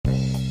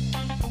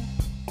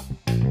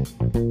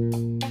You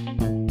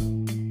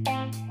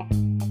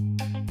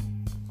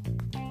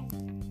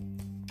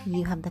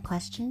have the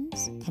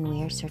questions, and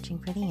we are searching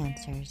for the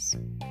answers.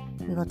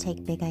 We will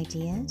take big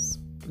ideas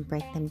and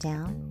break them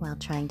down while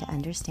trying to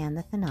understand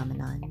the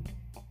phenomenon.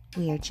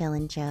 We are Jill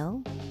and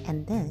Joe,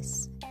 and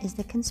this is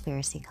the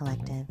Conspiracy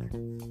Collective.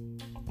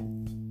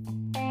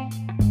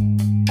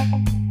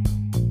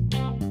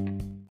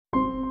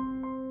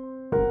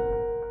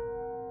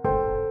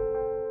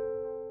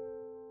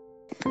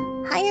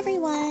 Hi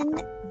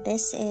everyone,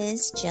 this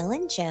is Jill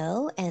and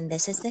Joe, and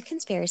this is the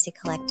Conspiracy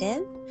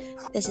Collective.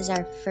 This is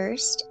our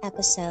first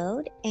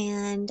episode,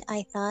 and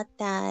I thought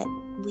that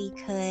we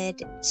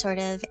could sort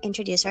of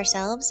introduce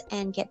ourselves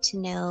and get to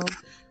know,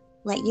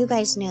 let you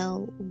guys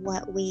know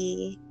what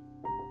we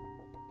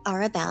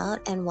are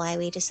about and why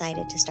we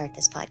decided to start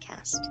this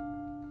podcast.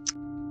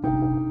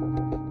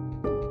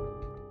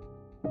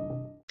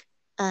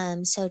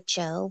 So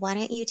Joe, why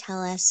don't you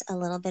tell us a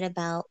little bit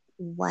about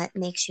what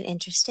makes you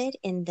interested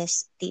in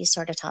these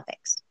sort of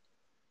topics?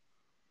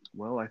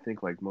 Well, I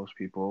think like most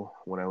people,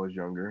 when I was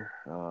younger,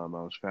 I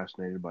was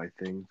fascinated by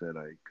things that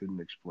I couldn't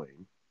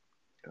explain.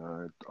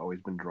 I've always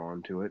been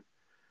drawn to it.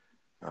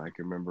 I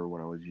can remember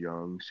when I was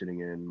young, sitting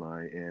in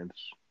my aunt's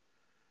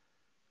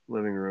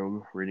living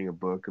room, reading a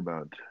book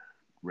about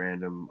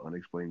random,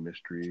 unexplained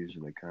mysteries,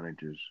 and it kind of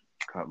just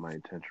caught my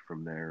attention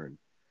from there. And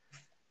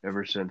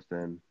ever since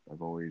then,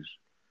 I've always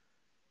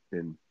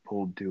been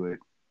pulled to it,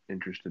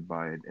 interested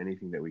by it,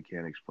 anything that we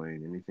can't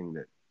explain, anything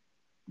that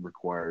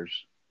requires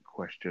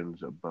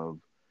questions above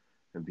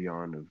and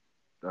beyond of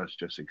us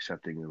just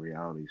accepting the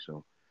reality.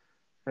 So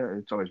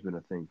it's always been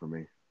a thing for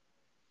me.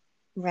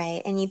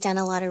 Right. And you've done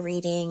a lot of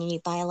reading and you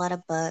buy a lot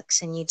of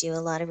books and you do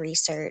a lot of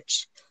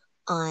research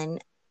on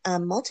a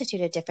multitude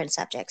of different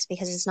subjects,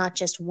 because it's not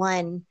just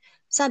one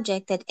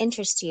subject that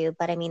interests you,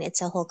 but I mean,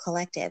 it's a whole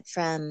collective,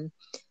 from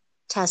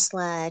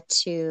Tesla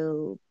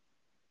to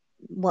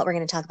what we're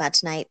going to talk about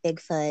tonight,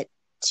 Bigfoot,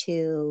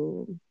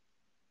 to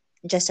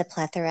just a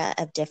plethora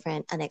of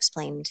different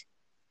unexplained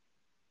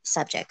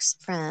subjects,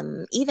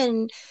 from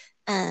even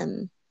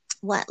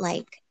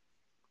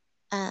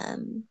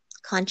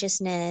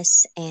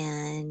consciousness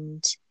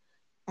and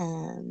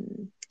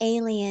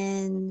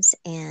aliens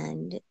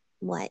and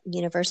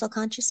universal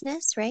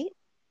consciousness, right?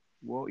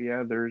 Well,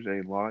 yeah, there's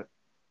a lot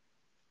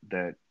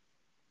that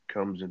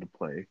comes into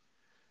play.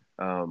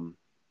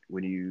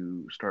 When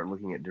you start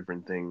looking at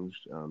different things,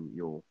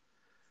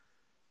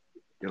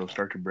 it'll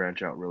start to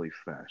branch out really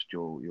fast.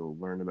 You'll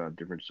learn about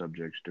different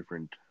subjects,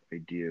 different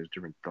ideas,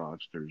 different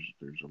thoughts. There's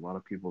a lot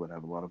of people that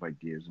have a lot of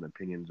ideas and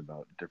opinions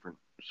about different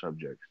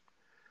subjects.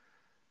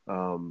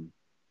 A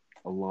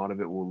lot of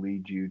it will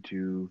lead you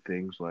to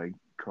things like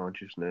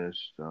consciousness,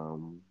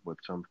 what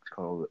some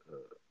call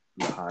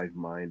the hive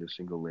mind, the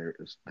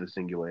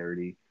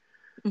singularity.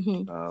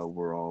 Mm-hmm.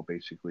 We're all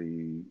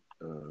basically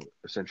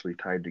essentially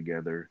tied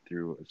together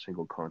through a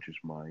single conscious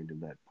mind,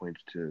 and that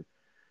points to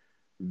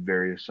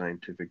various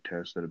scientific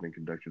tests that have been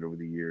conducted over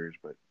the years.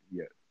 But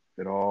yeah,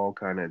 it all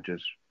kind of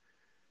just,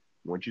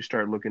 once you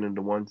start looking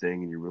into one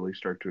thing and you really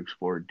start to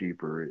explore it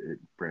deeper, it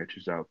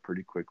branches out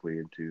pretty quickly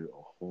into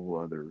a whole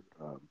other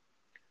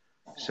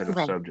set of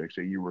Right. subjects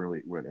that you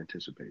really weren't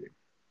anticipating.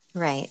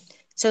 Right.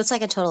 So it's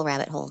like a total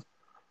rabbit hole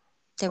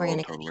that we're going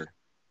to Totally.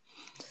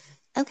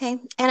 Okay.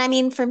 And I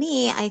mean, for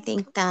me, I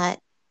think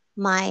that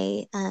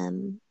my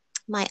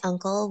my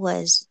uncle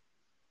was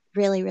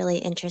really, really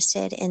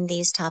interested in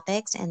these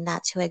topics, and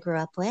that's who I grew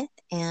up with.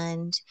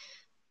 And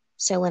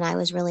so when I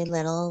was really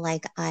little,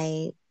 like,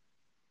 I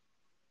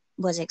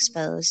was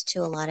exposed to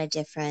a lot of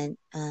different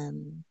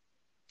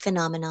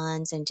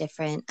phenomenons and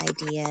different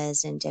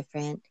ideas and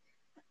different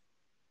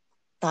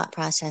thought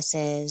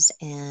processes,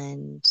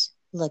 and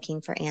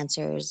looking for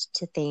answers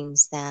to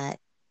things that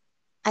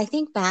I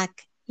think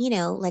back,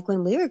 like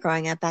when we were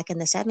growing up back in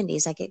the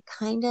 70s, like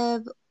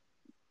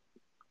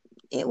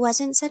it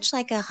wasn't such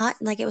like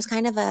it was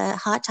kind of a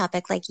hot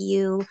topic. Like,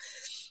 you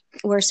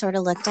were sort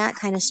of looked at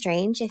kind of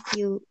strange if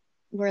you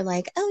were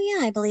like, oh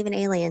yeah, I believe in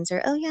aliens,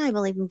 or oh yeah, I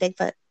believe in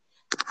Bigfoot.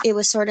 It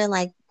was sort of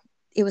like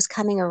it was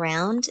coming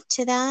around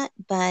to that,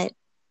 but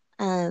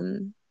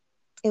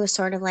it was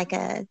sort of like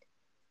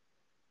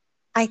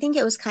I think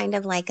it was kind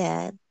of like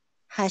a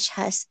hush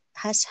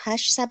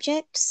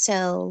subject.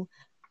 So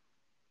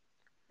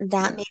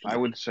that made I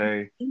would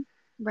say it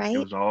right.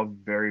 was all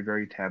very,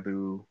 very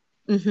taboo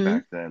Mm-hmm.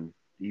 back then,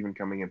 even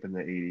coming up in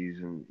the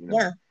 80s. And,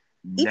 Yeah.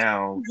 Even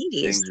now in the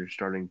 80s. things are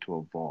starting to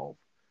evolve,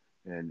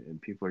 and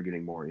people are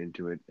getting more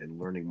into it and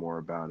learning more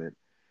about it.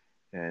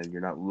 And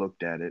you're not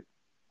looked at it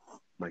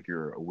like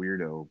you're a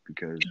weirdo,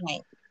 because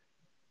Right.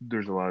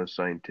 there's a lot of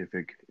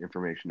scientific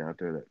information out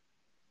there that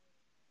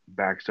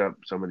backs up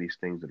some of these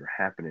things that are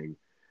happening.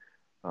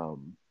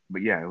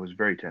 But yeah, it was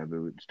very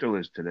taboo. It still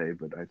is today,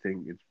 but I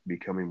think it's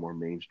becoming more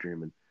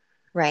mainstream. And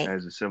Right.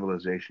 as a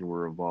civilization,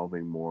 we're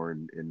evolving more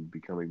and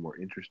becoming more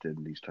interested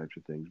in these types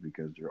of things,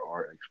 because there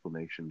are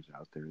explanations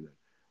out there that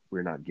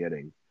we're not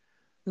getting.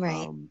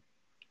 Right. Um,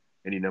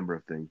 any number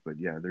of things, but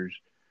yeah, there's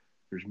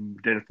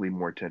definitely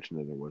more attention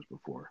than there was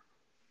before.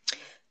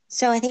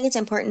 So I think it's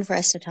important for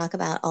us to talk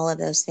about all of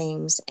those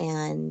things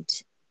and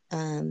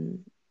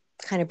um,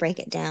 kind of break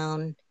it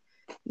down.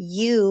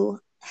 You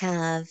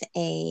have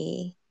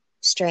a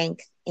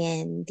strength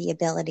in the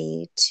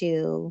ability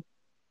to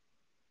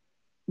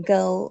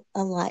go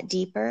a lot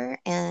deeper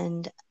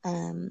and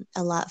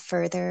a lot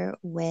further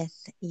with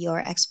your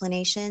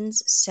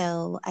explanations.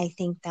 So I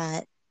think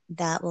that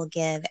that will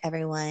give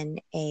everyone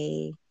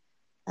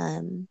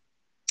um,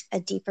 a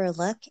deeper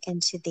look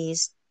into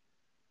these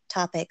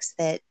topics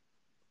that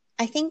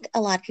I think a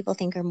lot of people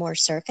think are more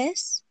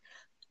surface.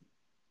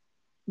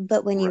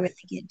 But when you really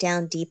Right. get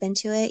down deep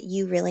into it,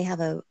 you really have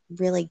a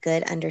really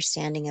good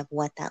understanding of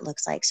what that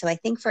looks like. So I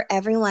think for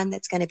everyone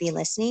that's going to be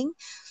listening,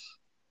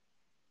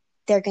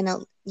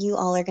 you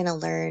all are gonna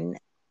learn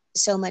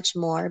so much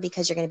more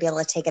because you're gonna be able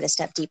to take it a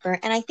step deeper.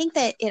 And I think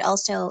that it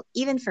also,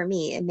 even for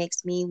me, it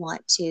makes me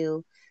want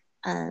to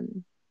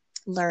um,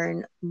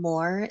 learn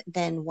more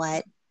than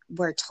what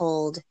we're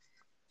told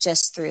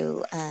just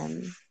through,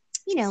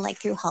 like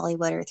through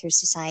Hollywood or through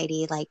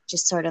society, like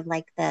just sort of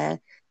like the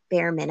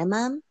bare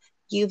minimum.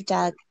 You've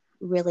dug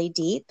Right. really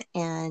deep,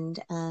 and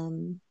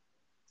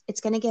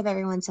it's going to give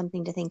everyone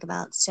something to think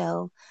about.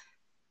 So,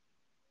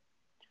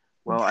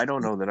 Well, I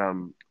don't know that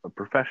I'm a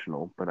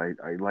professional, but I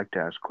like to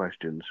ask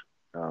questions.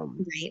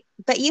 right.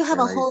 But you have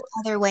a And I, whole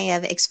other way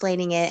of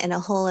explaining it and a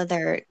whole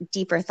other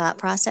deeper thought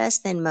process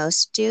than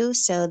most do.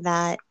 So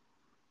that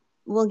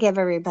will give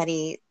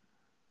everybody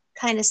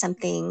kind of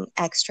something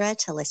extra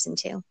to listen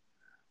to.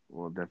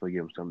 will definitely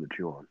give them something to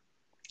chew on.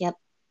 Yep.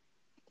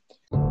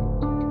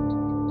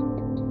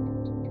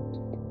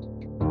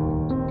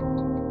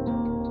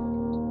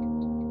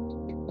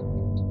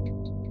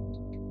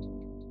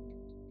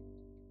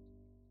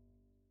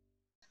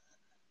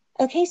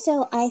 Okay,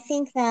 so I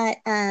think that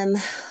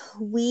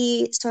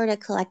we sort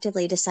of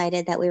collectively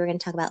decided that we were going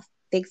to talk about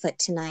Bigfoot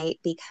tonight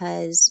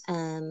because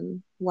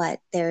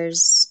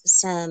there's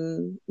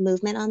some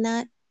movement on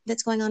that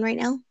that's going on right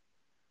now.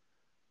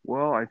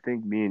 Well, I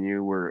think me and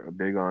you were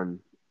big on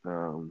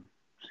um,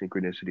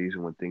 synchronicities,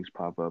 and when things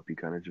pop up, you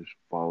kind of just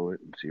follow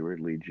it and see where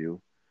it leads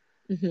you.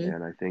 Hmm.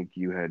 And I think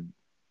you had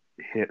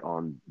hit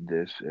on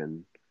this,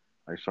 and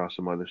I saw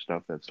some other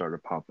stuff that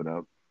started popping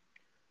up.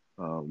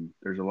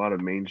 There's a lot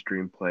of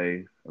mainstream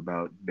play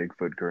about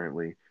Bigfoot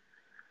currently.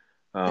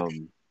 Okay.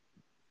 Um,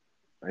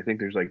 I think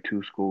there's like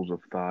two schools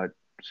of thought.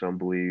 Some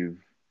believe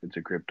it's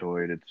a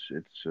cryptoid.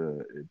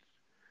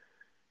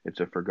 It's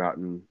a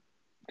forgotten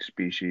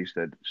species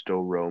that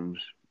still roams,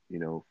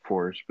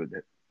 forests, but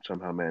that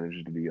somehow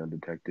manages to be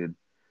undetected.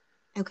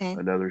 Okay.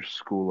 Another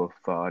school of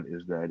thought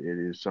is that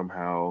it is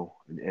somehow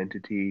an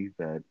entity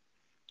that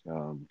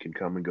can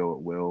come and go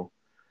at will,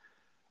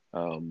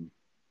 um,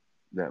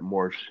 that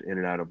morphs in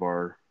and out of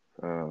our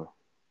uh,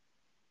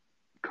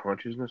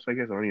 consciousness. I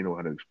guess I don't even know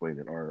how to explain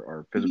it.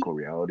 Our Mhm. physical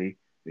reality.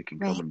 It can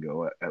come Right. and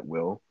go at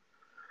will.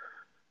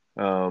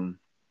 Um,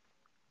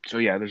 so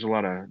yeah, There's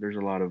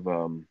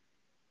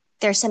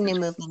some new it's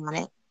movement on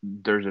it.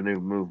 there's a new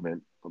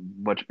movement,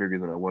 much bigger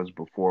than it was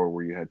before,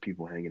 where you had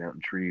people hanging out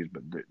in trees,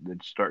 but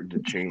it's starting to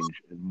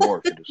change and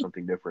morph into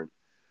something different.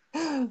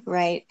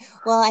 Right.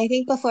 Well, I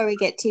think before we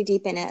get too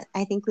deep in it,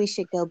 I think we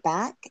should go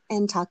back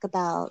and talk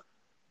about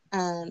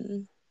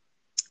um,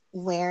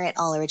 where it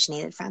all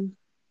originated from.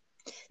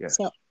 Yes.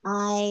 So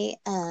I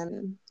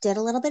did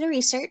a little bit of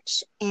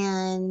research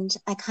and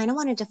I kind of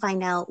wanted to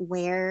find out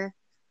where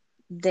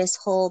this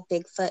whole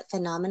Bigfoot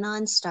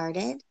phenomenon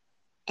started.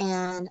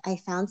 And I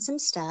found some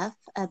stuff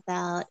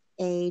about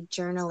a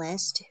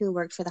journalist who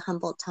worked for the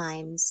Humboldt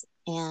Times.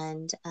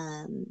 And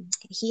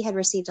he had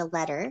received a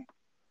letter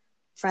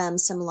from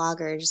some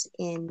loggers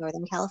in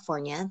Northern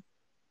California,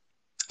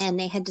 and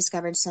they had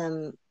discovered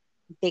some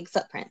big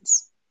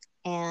footprints.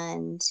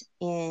 And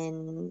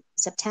in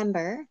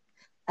September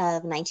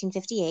of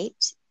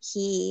 1958,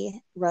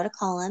 he wrote a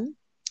column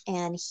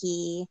and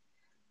he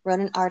wrote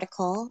an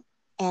article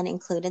and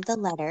included the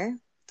letter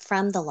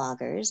from the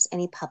loggers and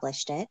he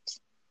published it.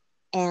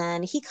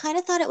 And he kind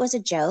of thought it was a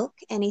joke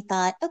and he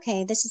thought,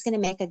 okay, this is going to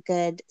make a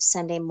good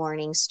Sunday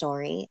morning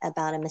story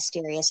about a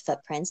mysterious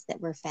footprints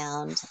that were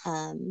found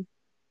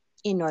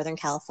in Northern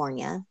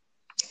California.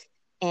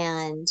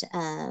 And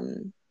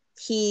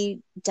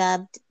he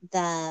dubbed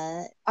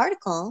the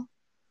article,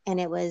 and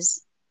it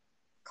was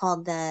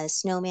called "The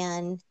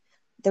Snowman."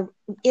 The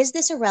Is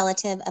this a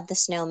relative of the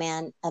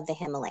snowman of the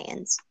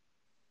Himalayas?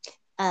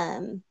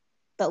 Um,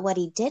 but what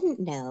he didn't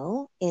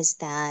know is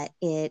that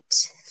it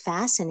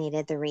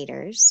fascinated the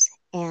readers,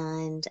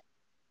 and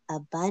a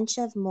bunch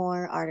of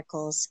more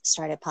articles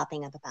started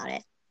popping up about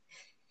it.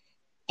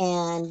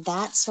 And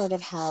that's sort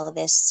of how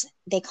this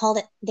they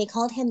called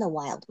him the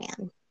wild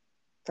man,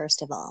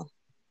 first of all.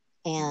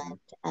 And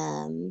Hmm.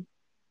 um,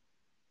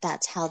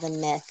 that's how the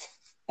myth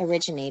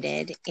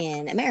originated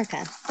in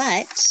America.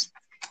 But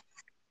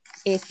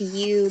if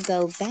you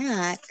go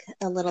back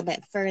a little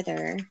bit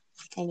further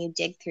and you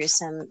dig through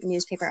some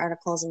newspaper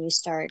articles and you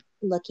start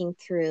looking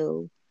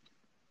through,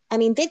 I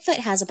mean, Bigfoot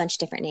has a bunch of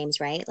different names,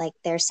 right? Like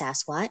there's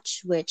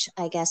Sasquatch, which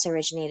I guess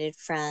originated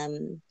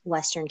from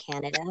Western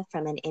Canada,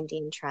 from an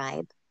Indian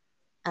tribe.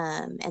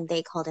 and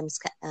they called him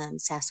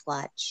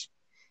Sasquatch.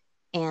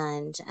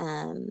 And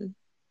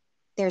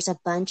there's a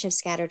bunch of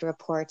scattered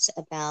reports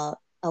about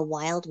a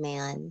wild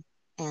man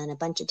and a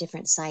bunch of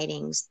different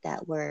sightings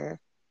that were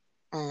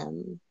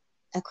um,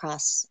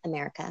 across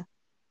America.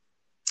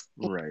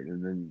 Right,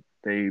 and then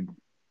they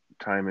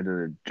tie him into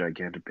the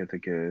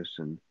Gigantopithecus,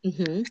 and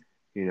Mm-hmm.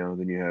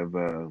 then you have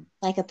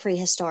Like a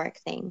prehistoric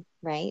thing,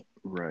 right?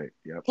 right,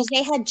 yep, Because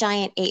they had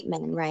giant ape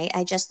men, right?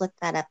 I just looked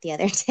that up the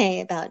other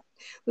day about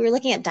we were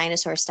looking at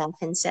dinosaur stuff,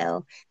 and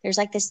so there's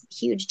like this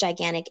huge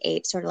gigantic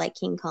ape, sort of like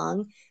King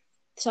Kong.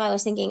 So I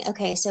was thinking,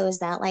 okay, so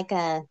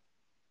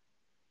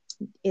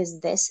is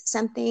this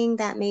something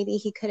that maybe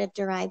he could have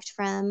derived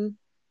from?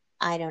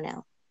 I don't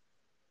know.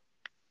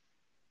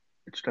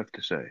 it's tough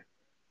to say.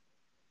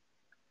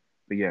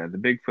 But yeah, the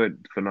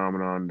Bigfoot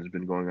phenomenon has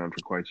been going on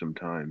for quite some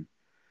time.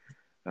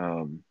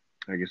 Um,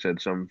 like I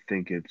said, some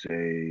think it's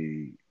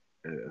a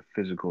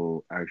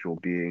physical, actual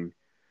being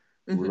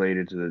Mm-hmm.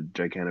 related to the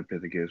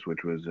Gigantopithecus,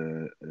 which was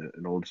an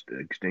old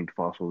extinct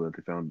fossil that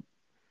they found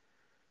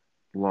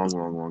long,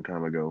 long, long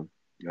time ago.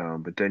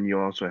 But then you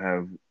also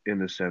have in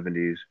the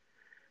 70s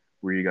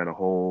where you got a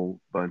whole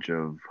bunch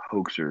of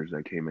hoaxers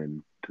that came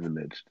in to the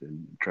midst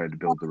and tried to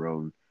build their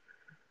own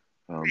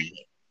um,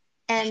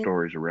 And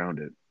stories around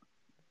it.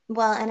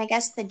 well, and I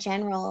guess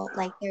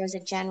like there was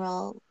a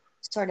general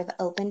sort of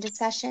open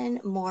discussion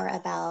more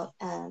about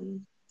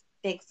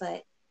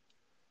Bigfoot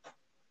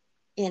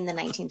in the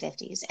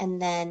 1950s.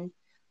 And then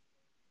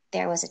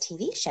there was a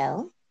TV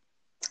show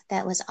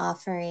that was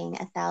offering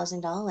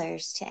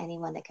 $1,000 to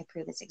anyone that could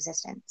prove its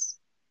existence.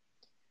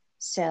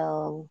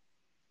 So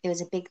it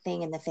was a big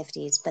thing in the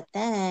 50s. But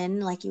then,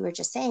 like you were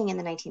just saying, in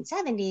the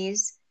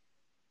 1970s,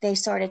 they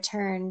sort of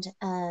turned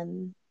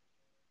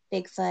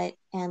Bigfoot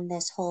and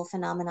this whole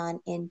phenomenon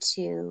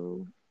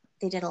into,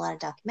 they did a lot of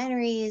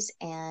documentaries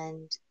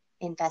and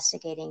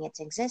investigating its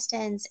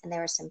existence. And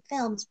there were some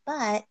films,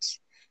 but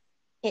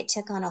it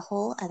took on a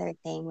whole other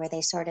thing where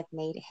they sort of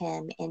made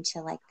him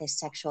into like this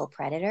sexual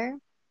predator.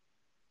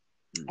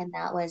 Hmm. And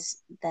that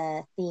was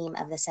the theme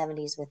of the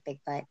 70s with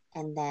Bigfoot.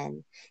 And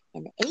then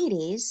in the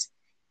 80s,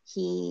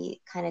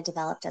 he kind of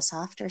developed a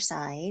softer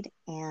side.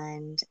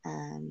 And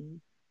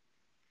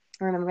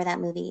remember that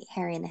movie,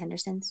 Harry and the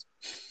Hendersons?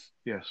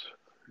 Yes,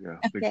 yeah,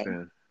 big Okay.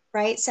 fan.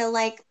 Right. So,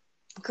 like,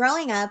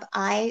 growing up,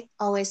 I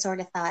always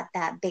sort of thought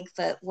that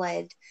Bigfoot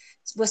was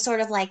sort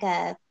of like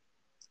a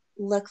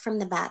look from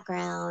the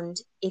background.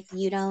 If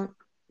you don't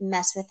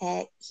mess with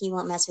it, he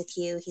won't mess with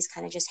you. He's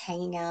kind of just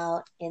hanging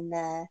out in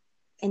the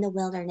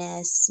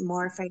wilderness,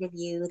 more afraid of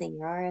you than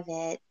you are of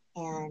it,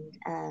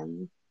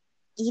 and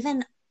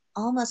even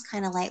almost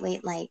kind of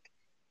lightweight, like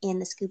in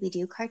the Scooby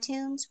Doo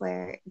cartoons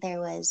where there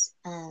was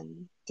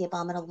the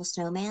Abominable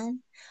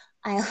Snowman.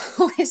 I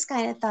always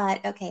kind of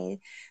thought, okay,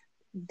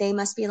 they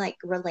must be like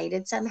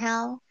related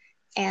somehow,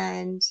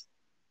 and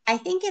I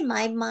think in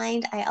my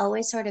mind, I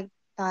always sort of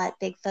thought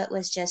Bigfoot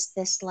was just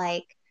this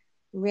like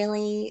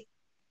really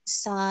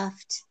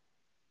soft,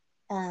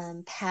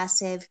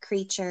 passive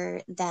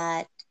creature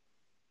that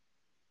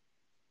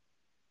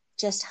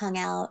just hung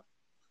out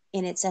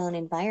in its own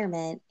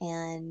environment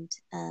and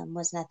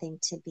was nothing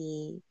to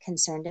be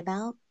concerned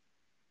about.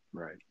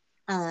 Right.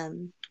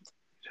 Um,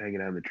 Just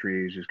hanging out in the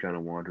trees, just kind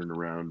of wandering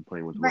around,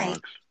 playing with right,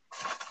 rocks,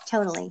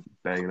 totally.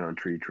 banging on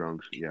tree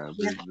trunks. Yeah,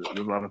 Yep.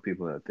 there's a lot of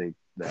people that think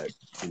that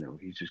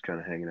he's just kind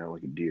of hanging out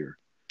like a deer.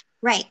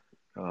 Right.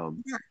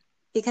 Um, Yeah.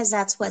 Because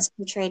that's but what's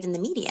portrayed in the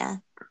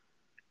media.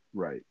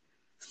 right,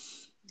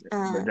 but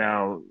Uh,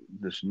 now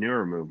this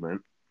newer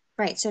movement.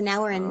 right. So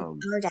now we're in Um,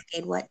 our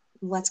decade.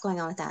 What's going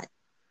on with that?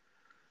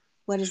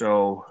 What is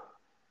so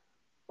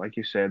like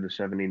you said, the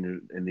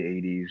 70s and the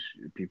 80s,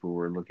 people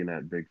were looking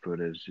at Bigfoot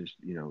as just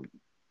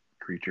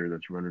creature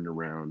that's running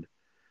around.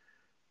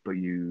 But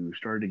you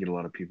started to get a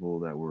lot of people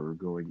that were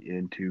going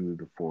into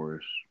the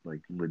forest, like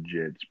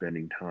legit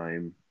spending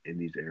time in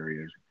these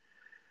areas.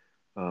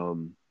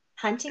 Um,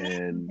 hunting it?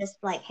 Or and just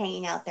like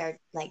hanging out there,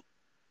 like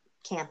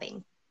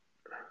camping?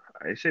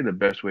 I say the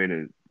best way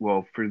to,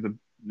 well, for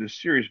the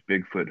serious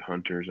Bigfoot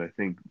hunters, I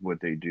think what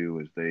they do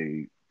is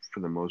they, for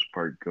the most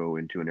part, go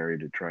into an area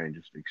to try and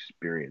just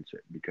experience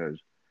it because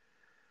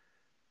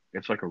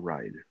it's like a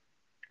ride,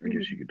 I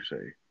guess you Mhm. could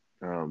say.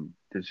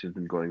 This has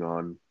been going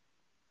on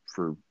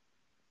for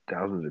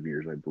thousands of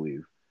years, I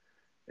believe,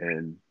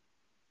 and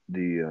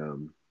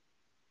the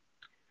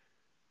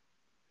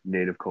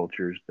native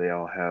cultures they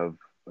all have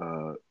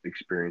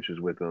experiences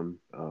with them.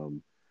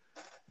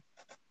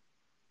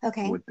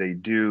 Okay. What they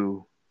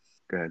do,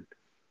 good.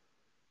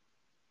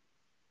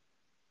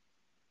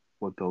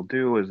 What they'll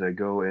do is they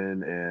go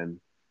in and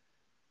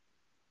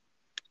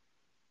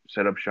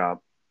set up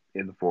shop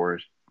in the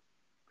forest,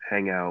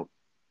 hang out,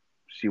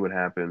 see what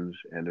happens,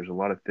 and there's a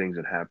lot of things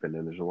that happen,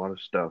 and there's a lot of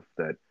stuff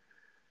that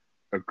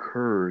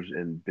occurs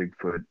in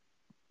Bigfoot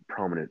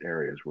prominent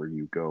areas where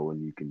you go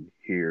and you can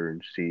hear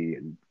and see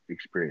and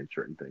experience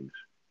certain things.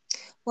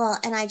 Well,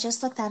 and I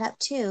just looked that up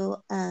too.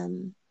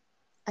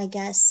 I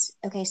guess,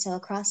 okay, so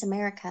across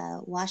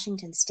America,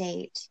 Washington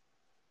State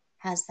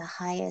has the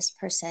highest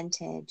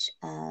percentage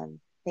of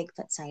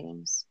Bigfoot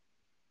sightings.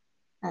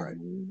 Right.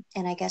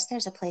 And I guess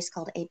there's a place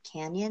called Ape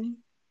Canyon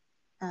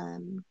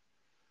um,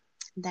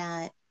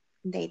 that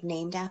they've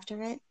named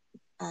after it,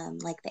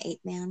 like the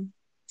Ape Man.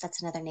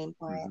 That's another name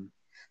for it. Hmm.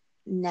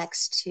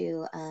 Next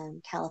to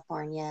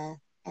California,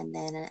 and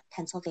then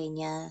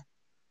Pennsylvania,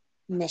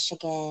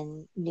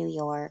 Michigan, New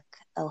York,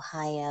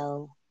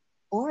 Ohio,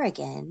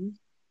 Oregon,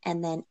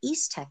 and then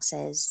East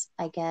Texas.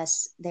 I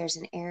guess there's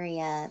an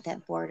area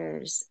that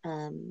borders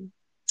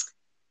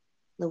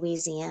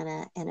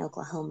Louisiana and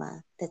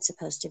Oklahoma that's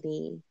supposed to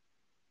be,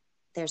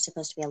 there's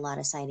supposed to be a lot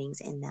of sightings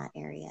in that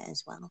area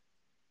as well.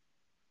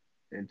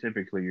 And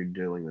typically, you're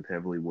dealing with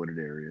heavily wooded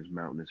areas,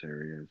 mountainous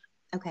areas,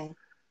 Okay.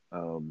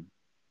 um,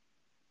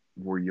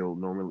 where you'll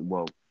normally,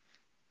 well,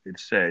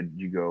 it's said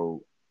you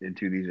go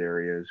into these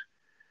areas,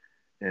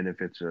 and if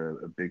it's a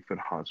Bigfoot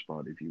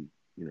hotspot, if you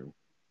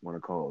want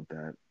to call it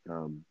that,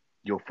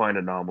 you'll find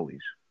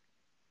anomalies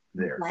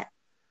there. What?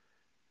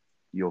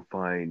 You'll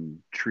find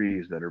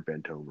trees that are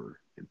bent over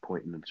and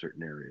pointing in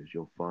certain areas.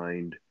 You'll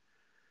find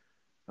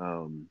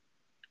um,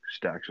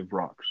 stacks of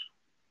rocks,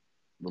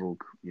 little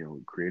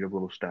creative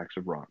little stacks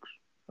of rocks.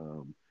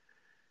 Um,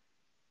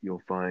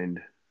 you'll find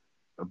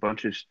a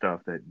bunch of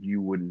stuff that you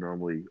wouldn't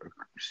normally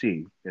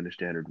see in a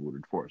standard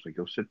wooded forest. Like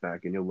you'll sit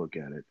back and you'll look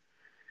at it,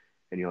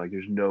 and you're like,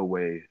 "There's no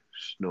way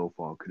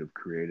snowfall could have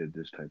created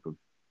this type of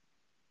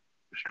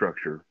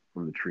structure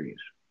from the trees.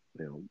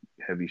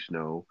 Heavy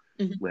snow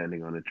Mhm.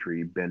 landing on a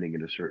tree, bending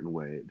in a certain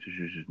way.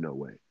 There's just no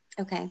way."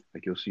 Okay.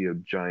 Like you'll see a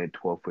giant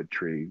 12-foot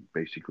tree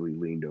basically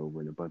leaned over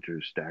and a bunch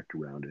of stacked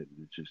around it.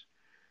 And it's just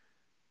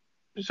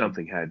Mhm.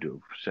 something had to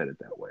have said it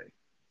that way.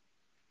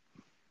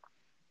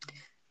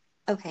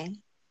 Okay.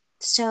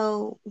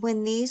 So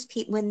when these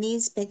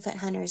Bigfoot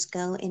hunters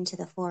go into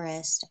the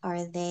forest,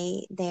 are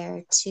they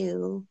there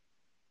to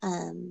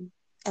um,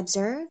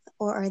 observe,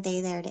 or are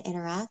they there to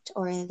interact,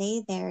 or are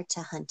they there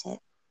to hunt it?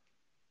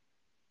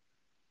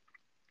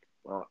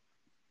 Well,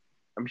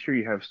 I'm sure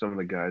you have some of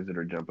the guys that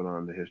are jumping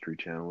on the History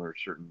Channel or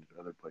certain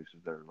other places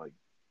that are like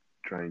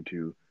trying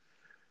to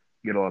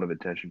get a lot of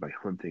attention by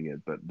hunting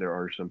it, but there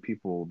are some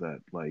people that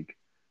like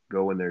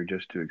go in there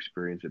just to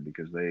experience it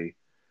because they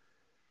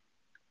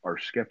are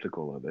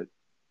skeptical of it.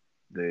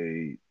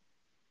 They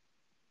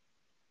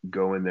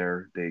go in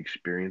there, they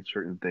experience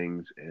certain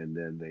things, and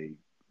then they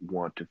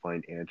want to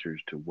find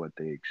answers to what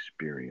they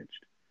experienced.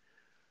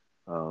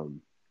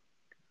 Um,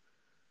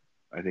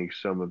 I think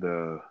some of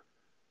the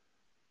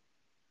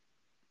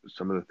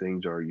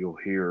things are you'll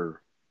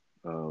hear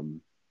um,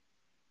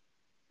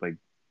 like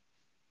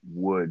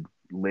wood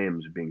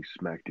limbs being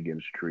smacked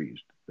against trees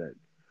that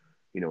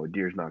a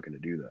deer's not going to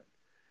do that.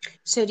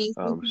 So do you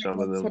think that Some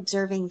of it's them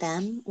observing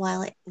them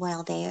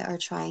while they are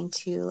trying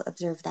to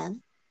observe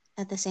them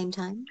at the same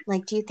time?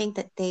 Like, do you think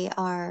that they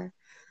are,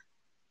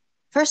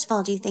 first of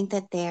all, do you think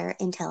that they're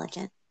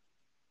intelligent?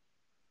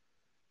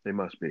 they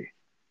must be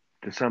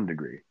to some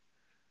degree.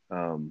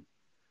 Um,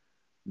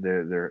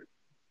 they're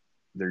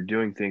they're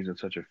doing things in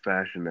such a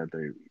fashion that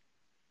they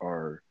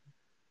are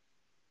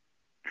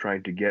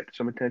trying to get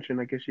some attention,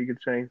 I guess you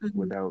could say, Mhm.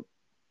 without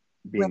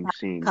being Without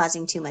seen.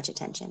 causing too much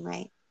attention,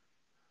 right?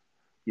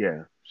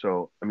 Yeah.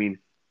 So I mean,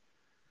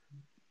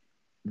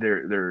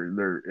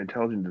 they're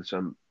intelligent to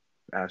some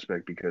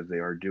aspect because they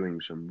are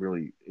doing some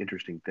really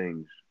interesting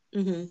things.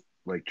 Hmm.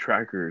 Like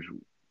trackers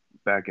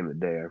back in the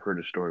day, I've heard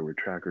a story where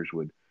trackers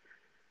would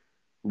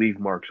leave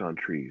marks on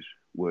trees,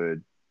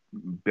 would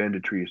bend a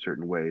tree a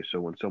certain way, so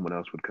when someone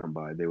else would come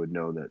by, they would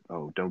know that,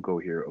 oh, don't go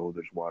here. Oh,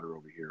 there's water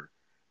over here,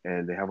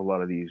 and they have a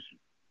lot of these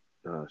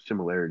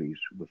similarities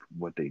with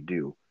what they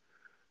do.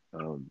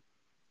 Um,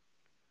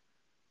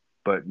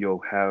 but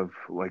you'll have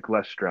like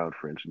Les Stroud,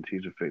 for instance.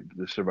 He's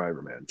the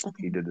Survivor Man.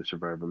 Okay. He did the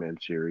Survivor Man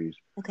series.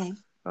 Okay.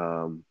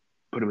 Um,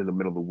 put him in the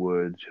middle of the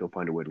woods. He'll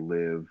find a way to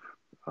live.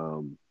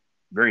 Um,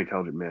 Very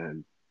intelligent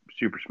man,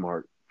 super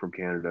smart from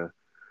Canada.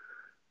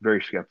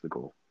 Very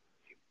skeptical,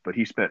 but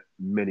he spent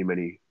many,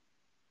 many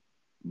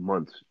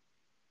months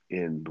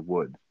in the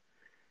woods,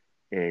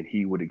 and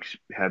he would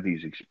have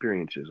these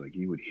experiences. Like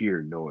he would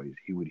hear noise.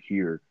 He would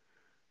hear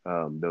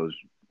those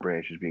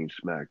branches being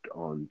smacked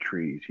on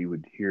trees. He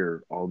would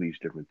hear all these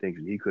different things,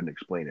 and he couldn't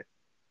explain it.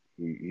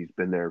 He's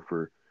been there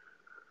for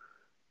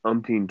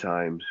umpteen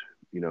times,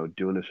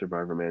 doing the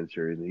Survivor Man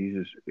series, and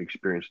he's just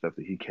experienced stuff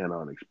that he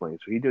cannot explain.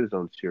 So he did his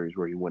own series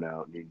where he went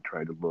out and he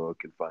tried to look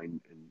and find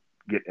and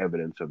get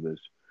evidence of this.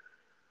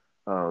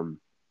 Um,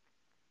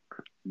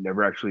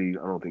 Never actually,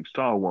 I don't think,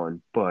 saw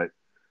one, but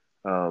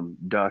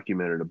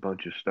documented a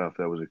bunch of stuff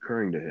that was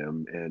occurring to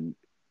him, and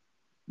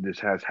this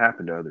has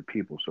happened to other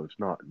people, so it's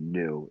not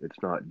new. It's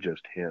not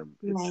just him.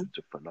 It's Right. it's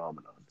a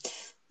phenomenon.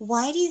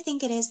 Why do you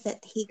think it is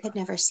that he could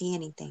never see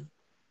anything?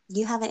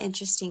 You have an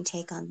interesting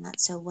take on that.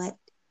 So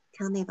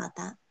tell me about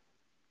that.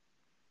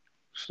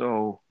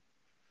 So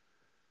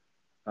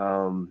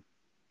um,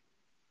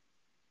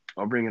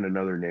 I'll bring in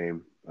another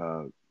name,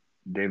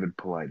 David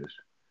Politis.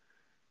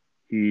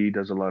 He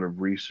does a lot of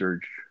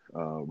research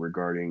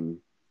regarding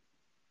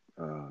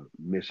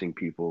missing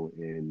people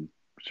in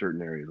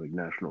certain areas like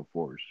national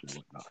forests and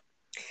whatnot.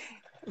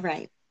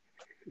 Right.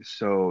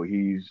 So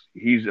he's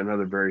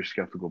another very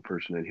skeptical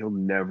person, and he'll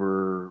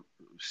never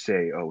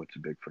say, "Oh, it's a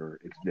Bigfoot," or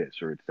 "It's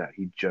this," or "It's that."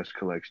 He just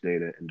collects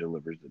data and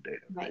delivers the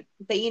data. Right? Right.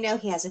 But you know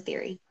he has a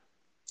theory,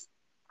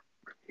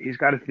 He's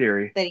got a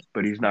theory, but he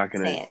but doesn't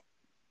say it.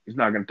 he's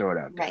not gonna throw it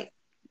out there.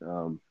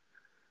 Right.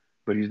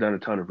 But he's done a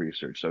ton of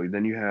research. So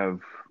then you have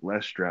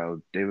Les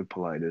Stroud, David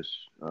Paulides,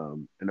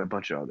 and a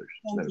bunch of others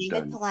And that have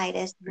David done.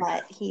 Paulides,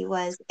 what he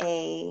was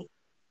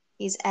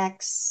he's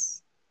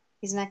ex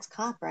he's an ex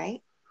cop,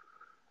 right?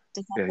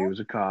 Yeah, he Detective? was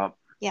a cop.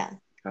 Yeah,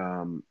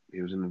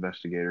 He was an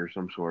investigator of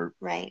some sort.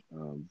 right.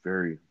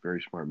 Very,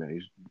 very smart man.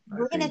 He's, I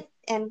We're think, gonna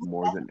and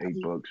more we'll than eight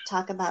definitely books.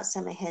 talk about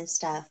some of his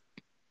stuff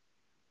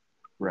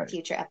in Right.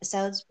 future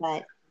episodes,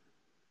 but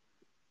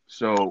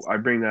So I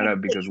bring that he's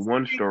up because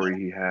one very story famous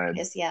he for had,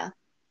 this, yeah.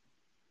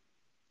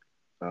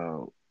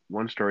 uh,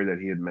 one story that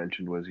he had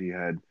mentioned was he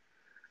had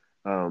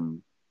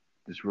um,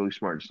 this really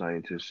smart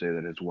scientist say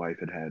that his wife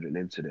had had an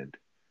incident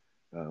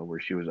where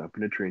she was up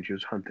in a tree and she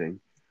was hunting,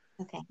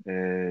 Okay.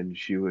 and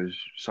she was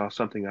saw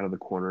something out of the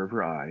corner of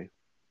her eye,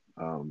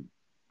 um,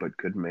 but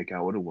couldn't make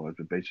out what it was,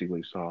 but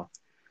basically saw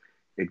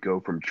it go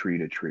from tree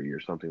to tree or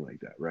something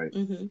like that, right?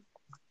 Mm-hmm.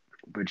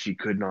 But she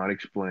could not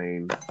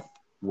explain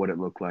what it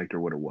looked like or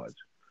what it was.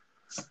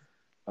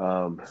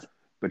 Um,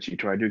 but she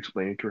tried to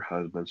explain it to her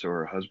husband, so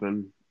her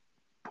husband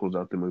pulls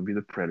out the movie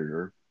The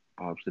Predator,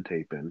 pops the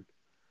tape in,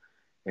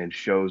 and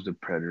shows the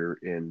predator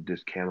in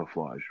this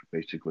camouflage.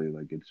 Basically,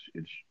 like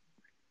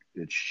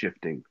it's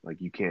shifting,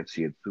 like you can't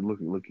see it.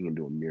 It's looking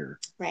into a mirror.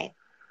 Right.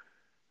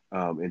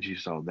 And she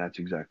saw that's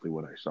exactly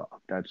what I saw.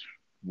 That's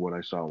what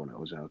I saw when I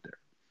was out there.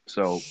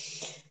 So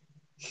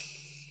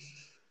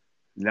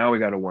now we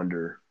got to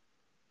wonder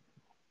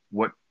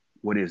what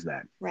what is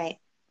that? Right.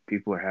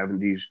 People are having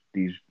these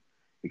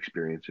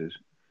experiences.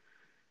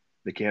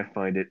 They can't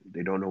find it.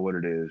 They don't know what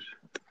it is.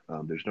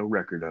 There's no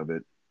record of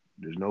it.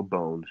 There's no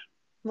bones.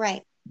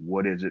 Right.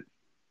 What is it?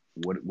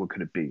 What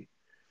could it be?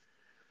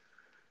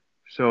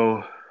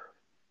 So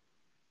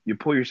you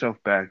pull yourself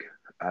back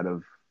out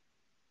of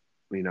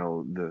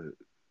the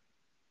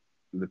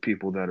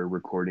people that are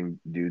recording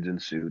dudes in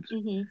suits.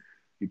 Mm-hmm.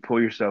 You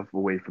pull yourself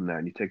away from that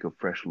and you take a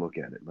fresh look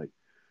at it. Like,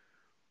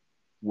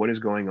 what is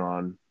going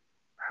on?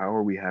 How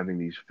are we having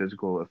these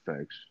physical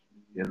effects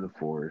in the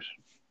forest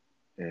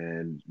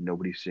and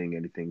nobody's seeing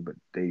anything, but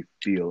they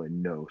feel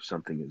and know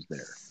something is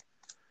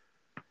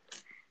there?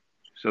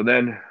 So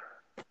then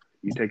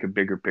you take a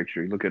bigger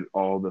picture. You look at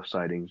all the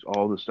sightings,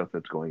 all the stuff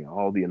that's going on,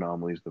 all the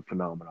anomalies, the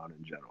phenomenon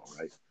in general,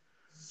 right?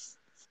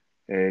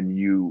 And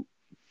you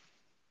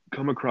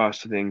come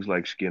across things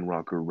like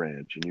Skinwalker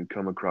Ranch, and you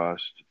come across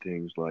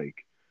things like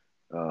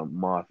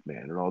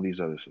Mothman, and all these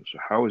other stuff. So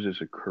how is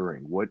this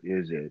occurring? What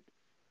is it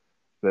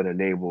that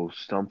enables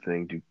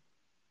something to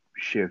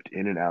shift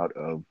in and out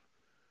of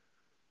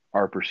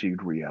our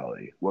perceived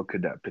reality? What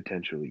could that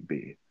potentially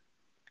be?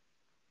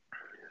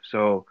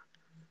 So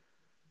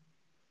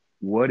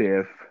what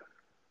if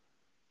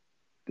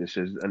this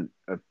is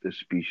a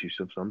species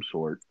of some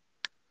sort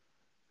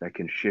that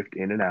can shift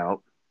in and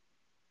out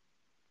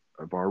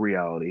of our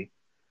reality,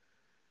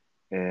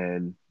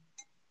 and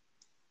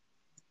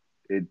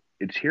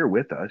it's here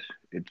with us.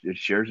 It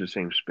shares the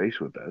same space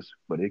with us,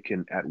 but it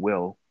can at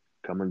will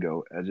come and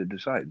go as it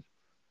decides.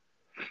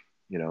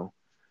 You know,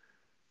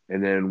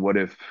 and then what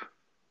if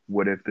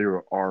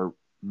there are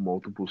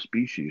multiple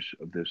species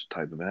of this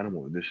type of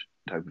animal, or this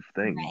type of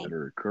thing Right. that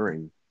are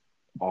occurring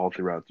all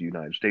throughout the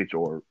United States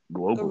or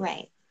globally?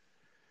 Right.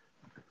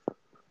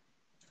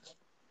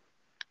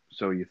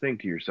 So you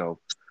think to yourself,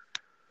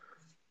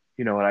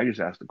 and I just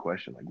asked the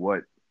question, like,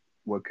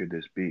 what could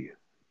this be?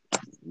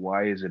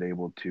 Why is it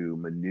able to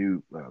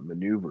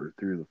maneuver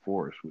through the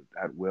forest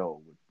at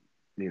will,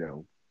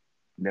 with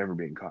never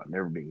being caught,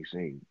 never being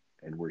seen,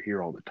 and we're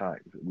here all the time?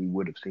 We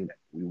would have seen it.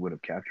 We would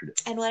have captured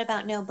it. And what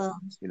about no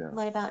bones? You know,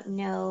 What about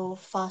no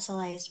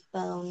fossilized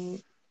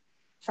bone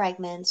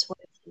fragments? What,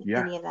 yeah,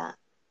 any of that?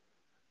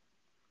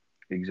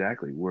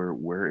 exactly.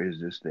 Where is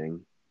this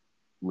thing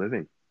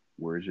living?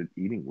 Where is it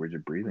eating? Where is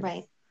it breathing?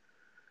 Right.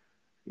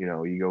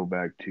 You go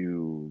back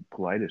to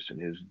Politis and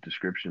his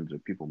descriptions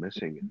of people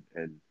missing,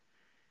 and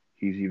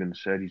he's even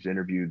said he's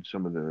interviewed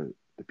some of the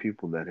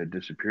people that had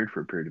disappeared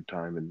for a period of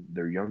time, and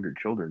they're younger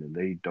children, and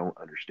they don't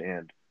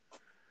understand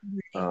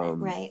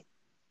um, Right.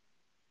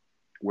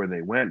 where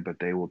they went, but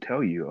they will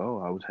tell you,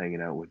 "Oh, I was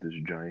hanging out with this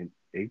giant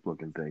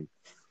ape-looking thing."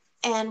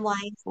 And why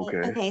is it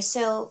Okay, okay?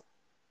 So,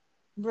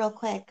 real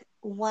quick,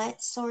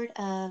 what sort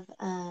of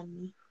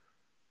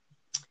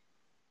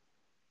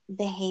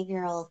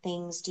behavioral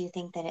things do you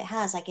think that it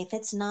has? Like, if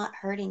it's not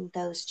hurting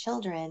those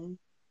children,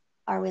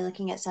 are we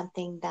looking at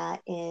something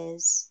that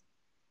is,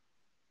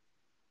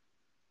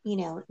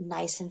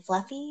 nice and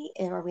fluffy?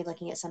 Or are we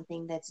looking at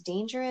something that's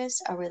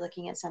dangerous? Are we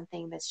looking at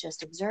something that's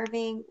just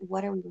observing?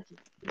 What are we looking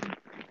at?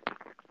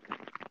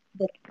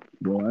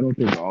 well, I don't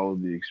think all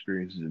of the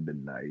experiences have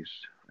been nice.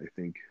 I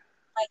think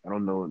Like, I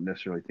don't know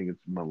necessarily think it's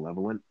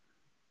malevolent.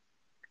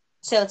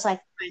 so it's like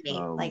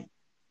primate, like, Um,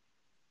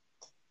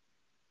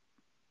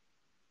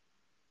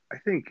 I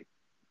think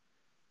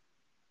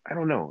I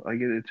don't know. Like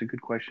it's a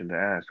good question to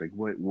ask. Like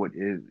what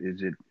is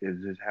it?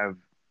 Is it have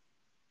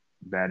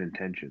bad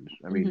intentions?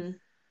 I mean, Hmm.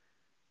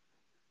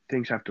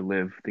 things have to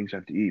live, things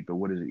have to eat, but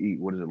what does it eat?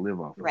 What does it live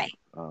off of? Right.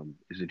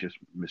 Is it just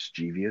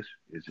mischievous?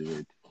 Is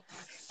it,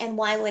 And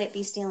why would it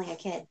be stealing a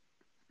kid?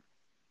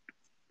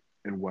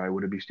 and why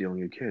would it be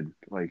stealing a kid?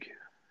 Like,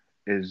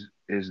 is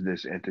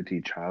this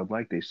entity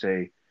childlike? They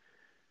say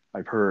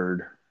I've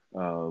heard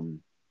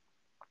um,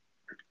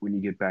 when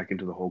you get back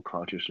into the whole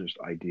consciousness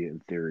idea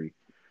and theory,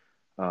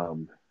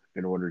 um,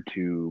 in order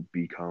to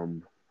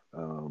become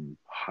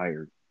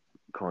higher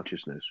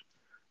consciousness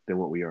than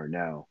what we are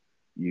now,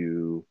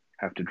 you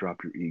have to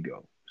drop your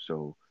ego.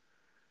 So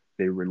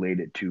they relate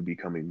it to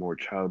becoming more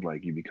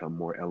childlike. You become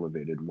more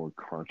elevated, more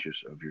conscious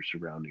of your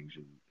surroundings,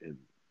 and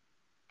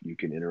you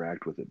can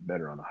interact with it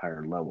better on a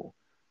higher level.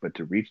 But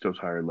to reach those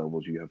higher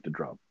levels, you have to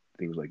drop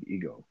things like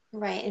ego.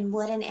 Right. And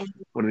One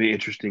of the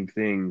interesting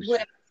things,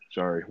 would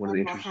sorry, one an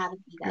of the animal interest, have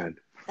an ego? good,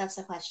 That's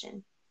the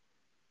question.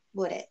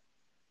 Would it?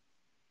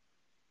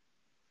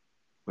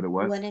 but it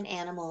what? Would an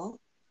animal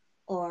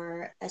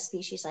or a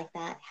species like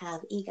that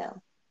have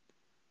ego?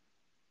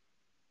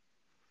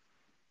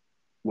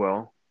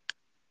 Well,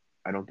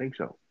 I don't think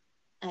so.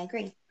 I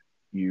agree.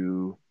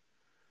 You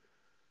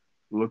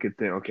look at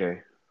the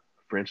okay,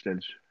 for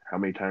instance, how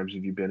many times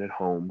have you been at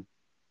home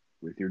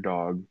with your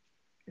dog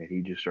and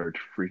he just starts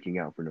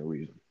freaking out for no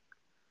reason?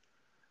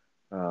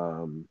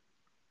 Um,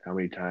 how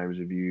many times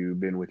have you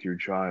been with your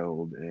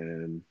child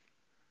and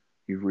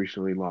you've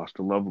recently lost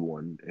a loved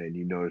one and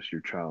you notice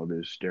your child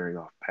is staring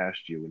off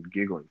past you and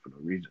giggling for no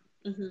reason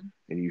Hmm.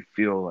 and you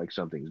feel like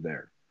something's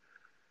there?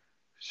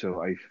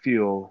 So I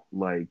feel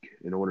like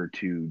in order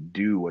to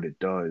do what it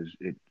does,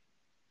 it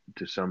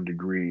to some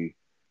degree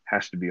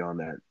has to be on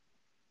that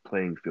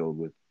playing field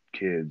with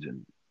kids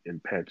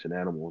and pets and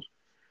animals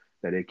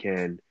that it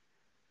can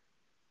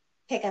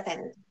Pick up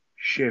energy.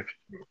 shift.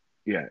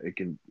 Yeah, it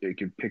can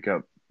pick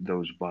up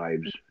those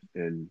vibes,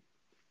 and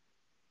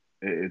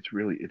it's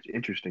really it's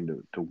interesting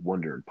to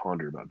wonder and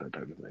ponder about that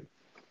type of thing.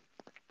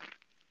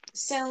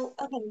 So,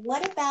 okay,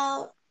 what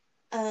about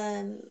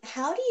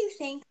how do you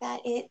think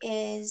that it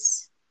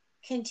is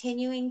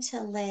continuing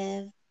to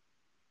live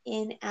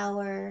in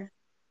our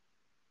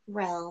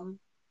realm?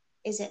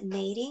 Is it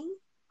mating?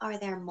 Are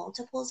there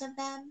multiples of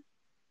them?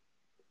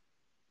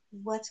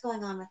 What's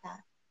going on with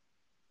that?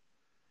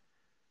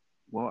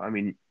 Well, I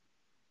mean,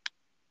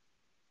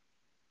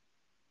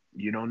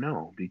 you don't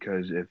know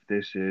because if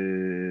this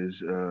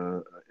is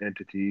a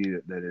entity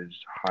that is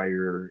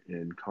higher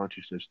in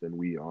consciousness than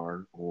we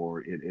are,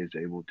 or it is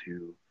able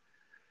to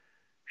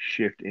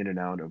shift in and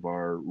out of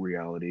our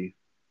reality,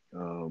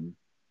 um,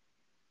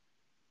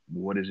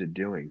 what is it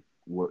doing?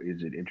 What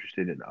is it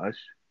interested in us?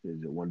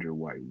 Is it wonder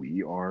why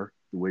we are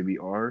the way we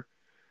are?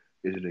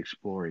 Is it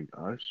exploring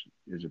us?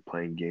 Is it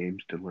playing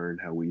games to learn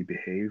how we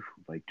behave,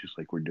 like just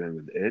like we're doing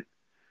with it?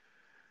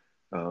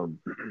 Um,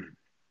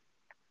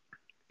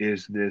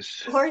 is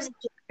this Or is it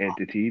just stuck,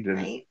 entity does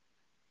it? right?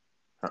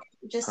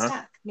 Just Huh?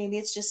 stuck. Maybe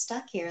it's just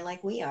stuck here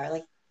like we are.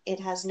 Like it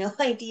has no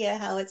idea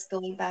how it's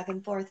going back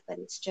and forth, but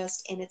it's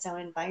just in its own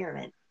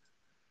environment.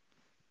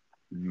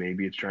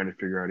 Maybe it's trying to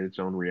figure out its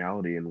own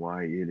reality and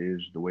why it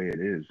is the way it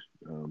is.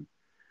 Um,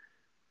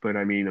 but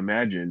I mean,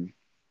 imagine,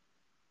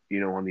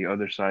 on the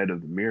other side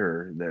of the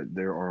mirror that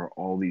there are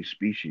all these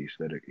species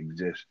that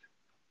exist,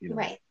 you know,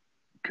 Right.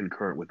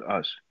 concurrent with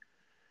us.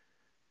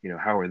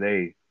 How are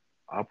they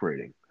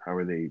operating? How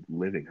are they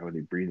living? How are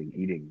they breathing,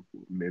 eating?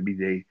 Maybe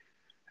they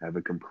have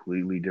a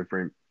completely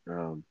different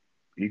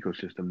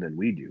ecosystem than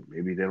we do.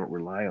 Maybe they don't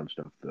rely on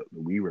stuff that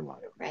we rely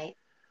on. Right.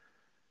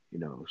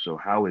 So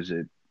how is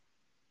it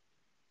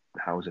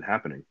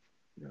happening?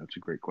 That's a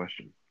great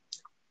question.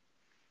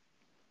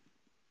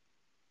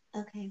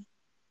 Okay.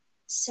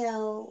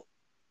 So,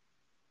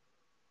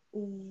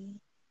 mm,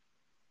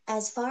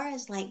 as far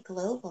as like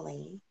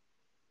globally,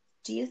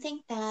 do you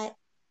think that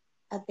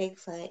a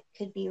Bigfoot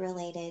could be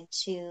related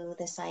to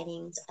the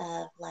sightings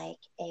of like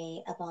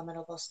a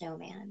abominable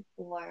snowman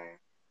or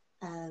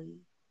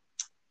um,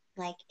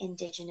 like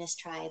indigenous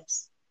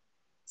tribes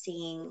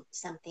seeing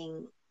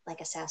something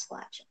like a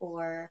Sasquatch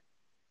or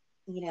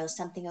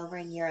something over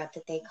in Europe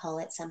that they call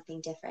it something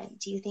different?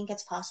 Do you think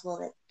it's possible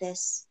that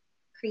this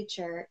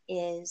creature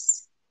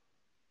is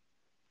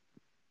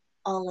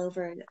all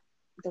over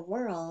the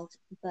world,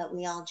 but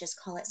we all just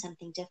call it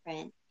something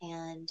different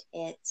and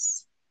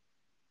it's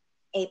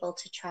able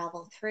to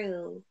travel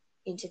through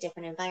into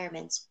different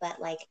environments, but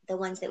like the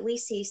ones that we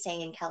see,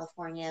 say in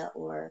California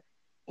or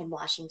in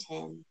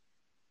Washington,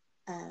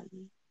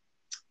 um,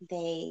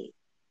 they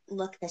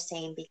look the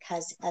same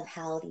because of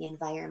how the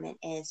environment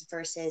is.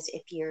 Versus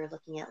if you're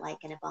looking at like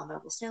an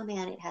abominable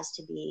snowman, it has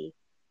to be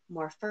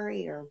more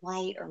furry or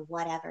white or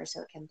whatever,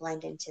 so it can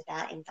blend into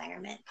that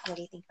environment. What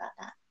do you think about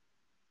that?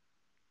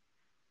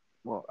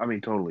 Well, I mean,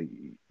 totally.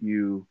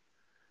 The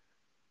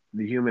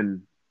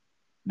human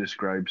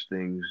describes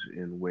things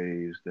in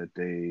ways that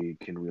they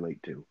can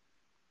relate to.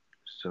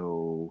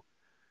 So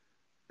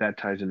that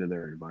ties into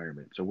their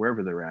environment. So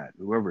wherever they're at,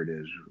 whoever it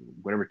is,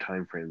 whatever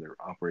time frame they're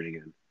operating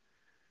in,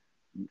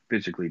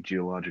 physically,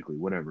 geologically,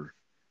 whatever.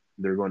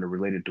 They're going to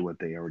relate it to what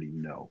they already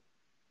know.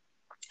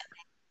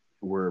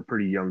 We're a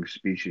pretty young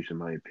species, in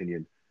my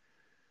opinion,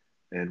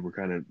 and we're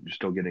kind of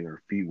still getting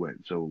our feet wet.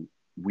 So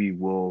we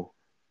will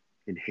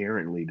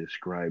inherently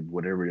describe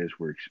whatever it is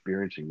we're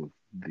experiencing with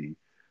the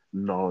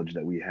knowledge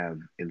that we have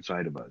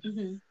inside of us.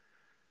 Hmm.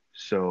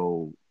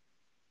 So,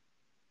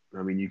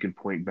 I mean, you can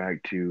point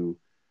back to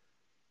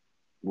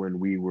when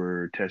we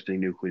were testing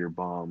nuclear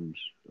bombs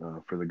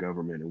for the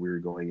government, and we were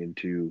going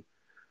into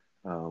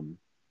um,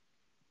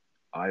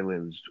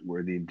 islands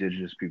where the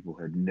indigenous people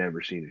had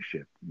never seen a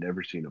ship,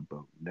 never seen a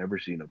boat, never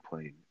seen a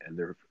plane, and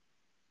they're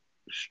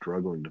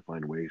struggling to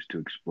find ways to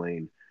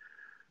explain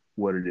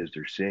what it is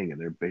they're seeing. And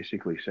they're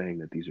basically saying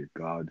that these are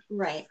gods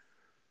Right.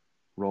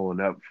 rolling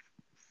up,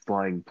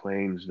 flying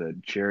planes,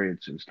 that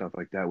chariots and stuff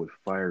like that with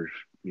fires,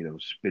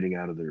 spitting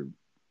out of their,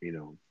 you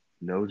know,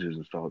 noses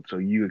and stuff. So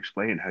you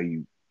explain how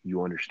you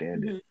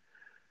understand it.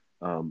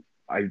 Hmm.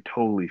 I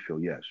totally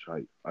feel yes.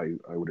 I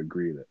would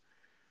agree that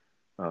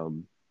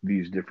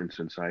these different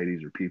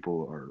societies or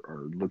people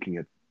are looking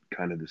at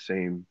kind of the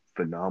same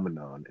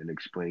phenomenon and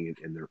explaining it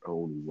in their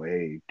own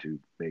way to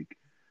make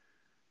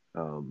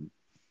um,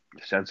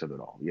 sense of it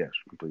all. Yes,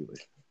 completely.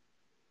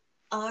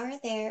 Are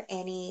there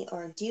any,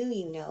 or do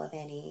you know of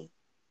any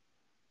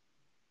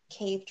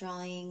cave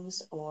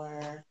drawings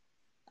or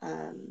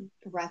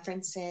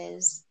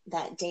references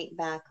that date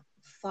back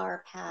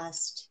far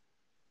past,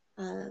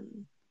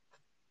 um,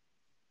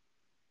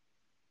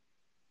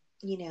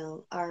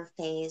 our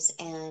phase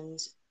and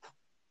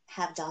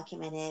have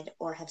documented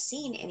or have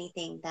seen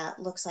anything that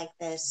looks like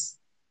this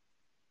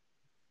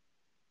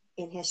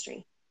in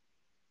history?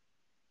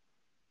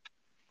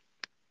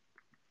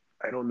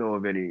 I don't know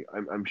of any.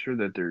 I'm sure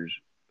that there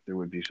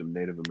would be some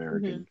Native Hmm.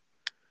 American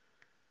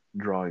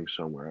drawing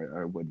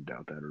somewhere. I wouldn't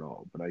doubt that at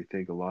all. But I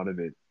think a lot of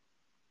it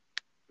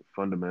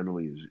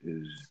fundamentally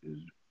is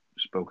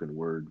spoken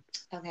word.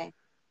 Okay.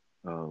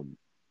 Um,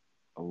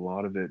 a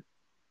lot of it,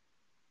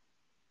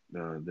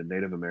 the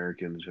Native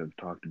Americans have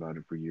talked about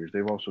it for years.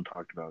 They've also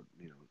talked about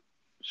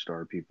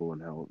star people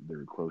and how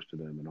they're close to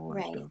them and all that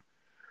Right. stuff.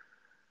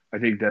 I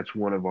think that's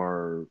one of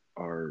our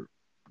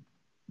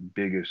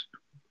biggest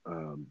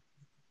um,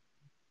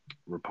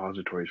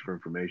 repositories for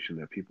information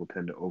that people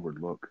tend to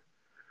overlook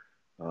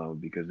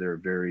because they're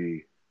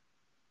very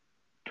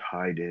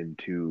tied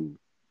into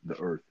the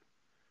earth.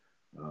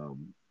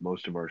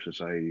 Most of our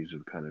societies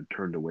have kind of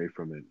turned away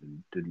from it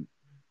and didn't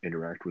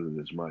interact with it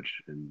as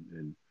much,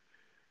 and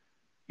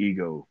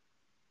ego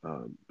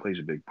plays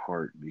a big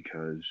part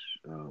because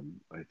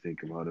I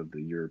think a lot of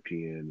the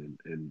European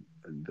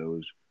and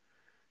those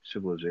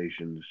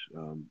civilizations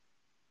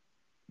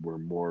were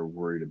more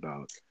worried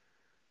about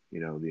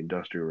the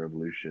industrial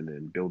revolution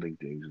and building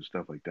things and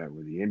stuff like that,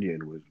 where the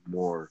Indian was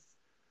more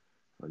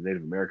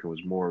Native American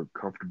was more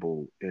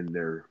comfortable in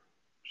their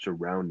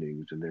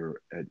surroundings and they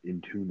were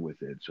in tune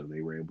with it, so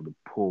they were able to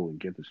pull and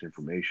get this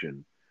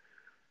information,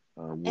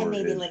 And maybe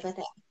whereas live with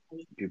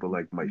it. people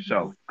like Hmm.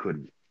 myself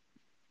couldn't.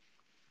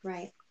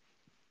 Right.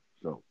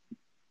 So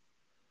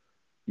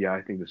yeah,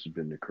 I think this has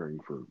been occurring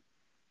for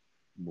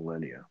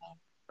millennia.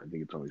 I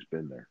think it's always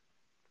been there.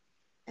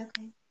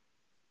 Okay.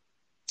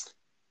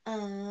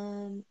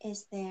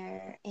 Is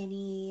there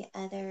any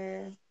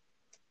other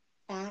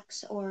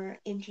facts or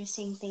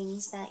interesting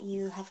things that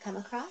you have come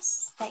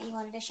across that you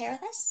wanted to share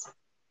with us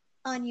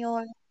on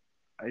your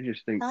I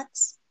just think,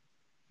 thoughts?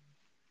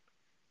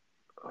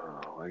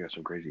 oh, I got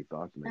some crazy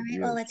thoughts and All right,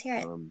 well, ideas. let's hear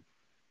it.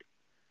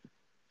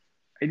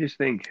 I just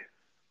think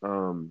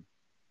um,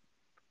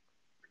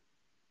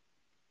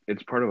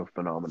 it's part of a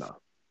phenomena,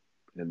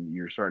 and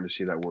you're starting to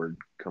see that word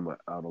come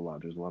out a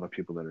lot. There's a lot of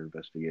people that are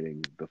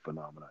investigating the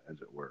phenomena, as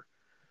it were.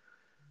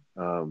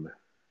 Um,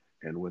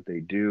 and what they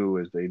do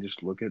is they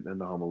just look at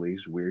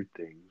anomalies, weird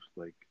things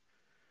like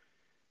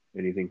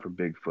anything from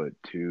Bigfoot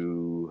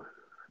to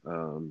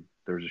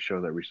there was a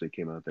show that recently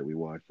came out that we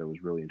watched that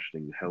was really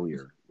interesting,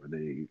 Hellier, where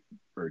they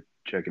are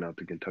checking out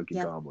the Kentucky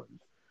Yep.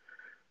 Goblins.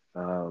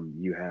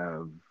 You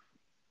have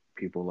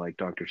people like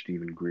Dr.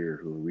 Stephen Greer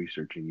who are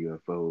researching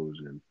UFOs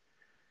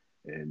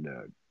and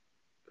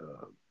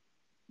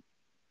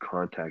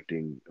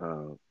contacting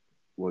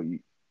well,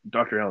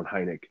 Dr. Alan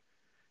Hynek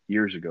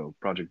years ago,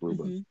 Project Blue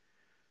Book, Hmm.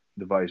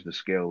 devised the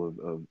scale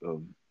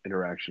of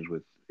interactions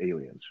with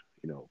aliens.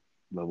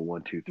 Level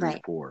one, two, three,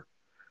 Right. four.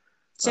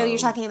 So you're Um,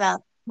 talking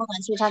about, hold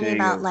on, so you're talking seeing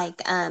about of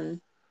like,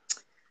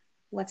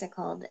 what's it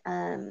called?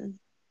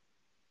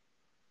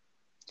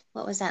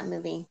 What was that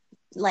movie?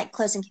 Like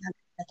Close Encounters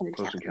with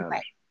Close Right.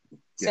 Encounters.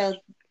 Yes, So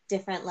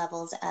different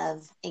levels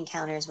of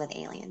encounters with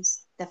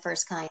aliens. The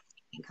first kind,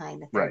 second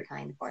kind, the third right,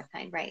 kind, the fourth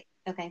kind. Right.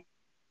 Okay.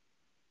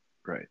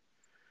 right.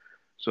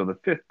 So the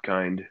fifth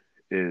kind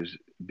is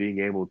being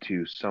able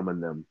to summon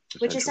them,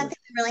 Which is essentially. something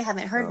we really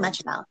haven't heard Um, much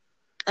about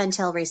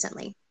until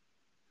recently.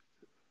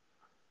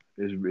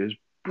 is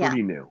Yeah.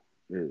 pretty new.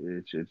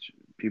 It's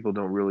people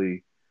don't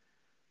really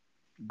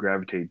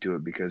gravitate to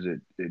it because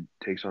it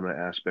takes on an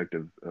aspect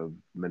of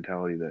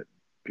mentality that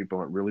people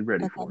aren't really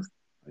ready Okay. for.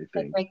 I So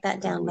think. break that I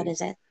down. What believe.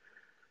 is it?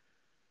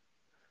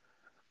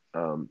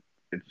 Um,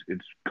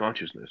 it's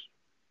consciousness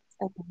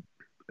Okay.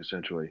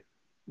 essentially,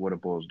 what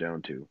it boils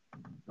down to.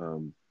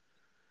 Um,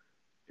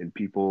 and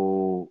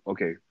people,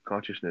 okay,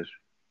 consciousness.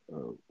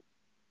 Uh,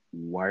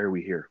 why are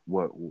we here?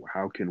 What?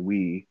 How can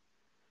we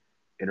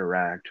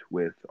interact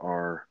with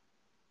our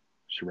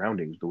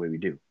surroundings the way we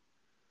do?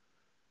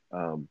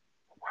 Um,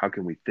 how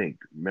can we think?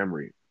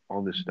 Memory,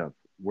 all this stuff.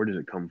 Where does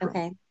it come from?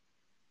 Okay.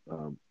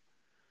 Um,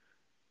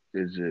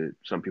 is it?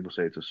 Some people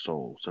say it's a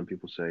soul. Some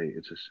people say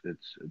it's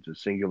a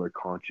singular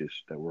conscious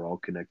that we're all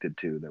connected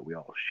to, that we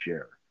all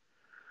share.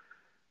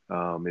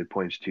 It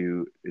points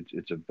to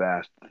it's a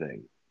vast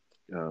thing,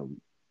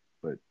 um,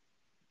 but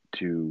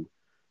to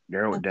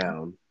narrow it Okay.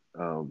 down,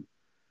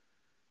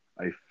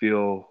 I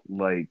feel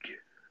like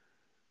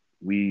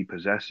we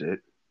possess it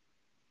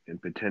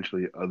and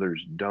potentially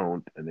others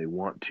don't, and they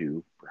want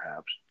to,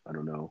 perhaps. I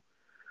don't know.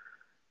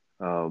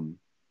 Um,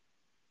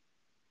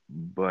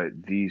 but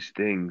these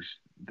things,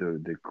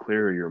 the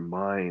clearer your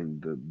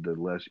mind, the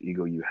less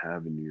ego you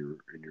have in your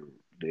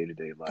day to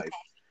day life, Okay.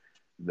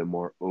 the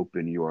more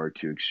open you are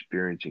to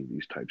experiencing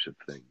these types of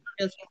things.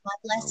 So if you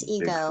have less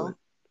Bigfoot, ego,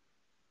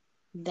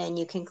 then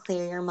you can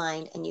clear your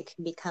mind and you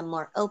can become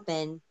more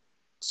open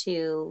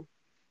to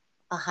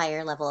a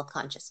higher level of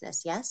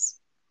consciousness. Yes?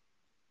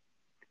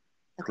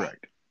 Okay.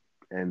 correct.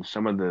 And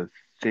some of the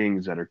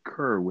things that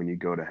occur when you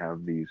go to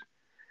have these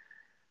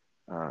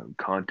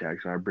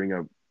contacts, and I bring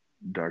up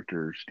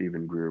Dr.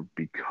 Stephen Greer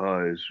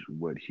because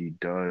what he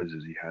does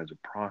is he has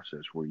a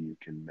process where you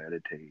can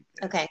meditate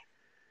Okay.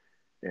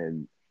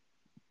 and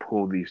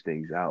pull these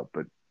things out.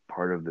 But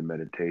part of the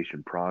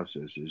meditation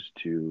process is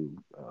to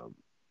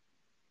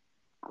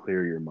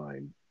clear your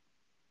mind,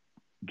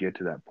 get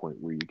to that point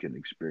where you can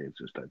experience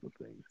this type of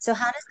things. So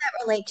how does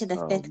that relate to the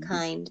fifth Be,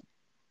 kind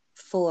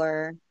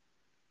for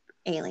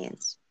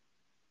aliens?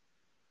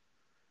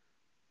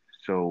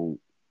 so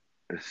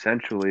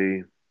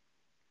essentially,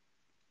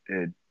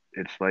 it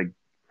it's like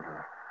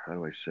how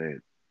do I say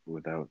it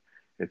without?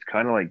 It's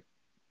kind of like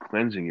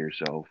cleansing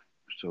yourself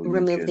so you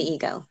Remove the can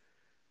ego.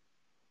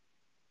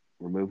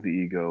 remove the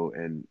ego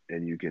and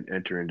you can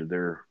enter into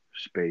their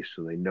space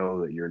so they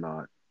know that you're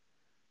not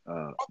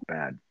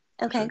bad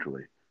Okay.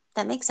 essentially,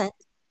 That makes sense.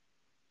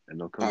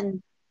 and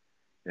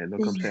And they'll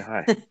come say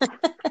hi.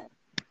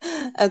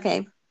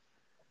 okay.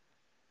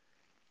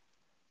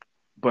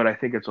 But I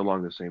think it's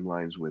along the same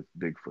lines with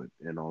Bigfoot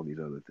and all these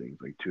other things.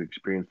 Like to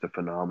experience the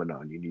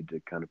phenomenon, you need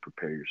to kind of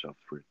prepare yourself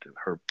for it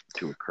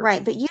to occur.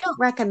 Right. But you don't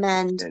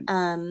recommend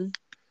And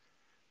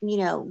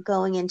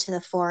going into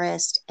the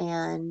forest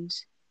and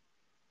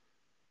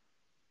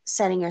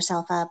setting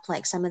yourself up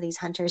like some of these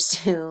hunters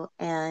do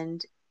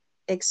and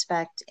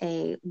expect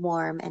a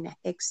warm and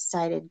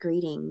excited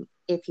greeting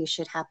if you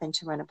should happen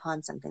to run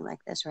upon something like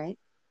this, right?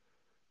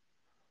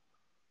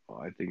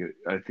 I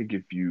think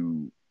if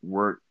you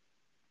weren't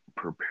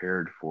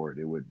prepared for it,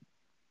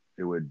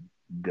 it would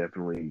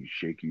definitely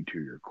shake you to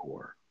your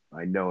core.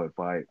 I know if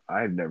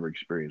I've never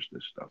experienced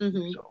this stuff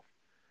Mm-hmm.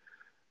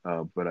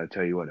 myself, but I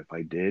tell you what, if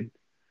I did,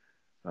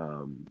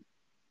 um,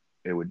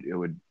 it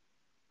would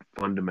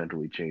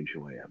fundamentally change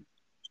who I am.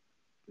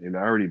 And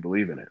I already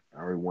believe in it. I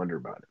already wonder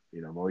about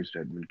it. I've always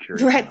been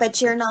curious Right, about it. but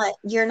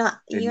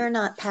But and you're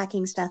not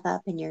packing stuff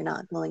up and you're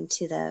not going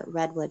to the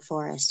redwood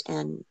forest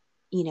and,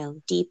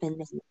 deep in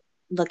the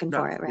looking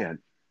not for it, right?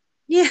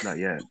 yeah, Yeah. not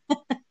yet,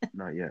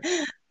 not yet.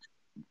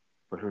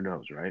 But who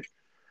knows, right?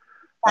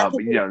 That could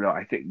But be yeah, no,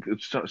 I think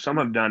some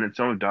have done it.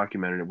 Some have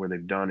documented it where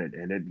they've done it,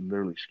 and it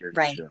literally scares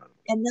the right. shit out of them.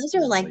 And those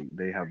are like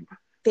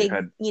They've big,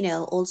 had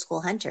old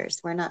school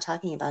hunters. We're not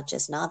talking about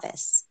just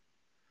novice.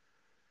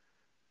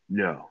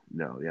 no,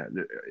 yeah.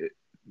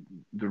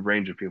 The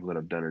range of people that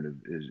have done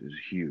it is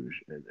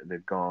huge, and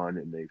they've gone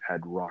and they've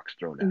had rocks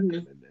thrown at them,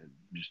 Hmm. and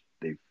just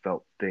they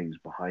felt things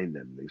behind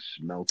them. They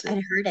smelt I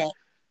it, heard it.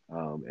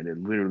 and it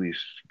literally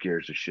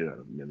scares the shit out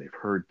of them. And they've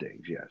heard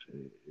things, yes,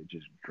 and it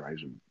just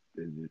drives them,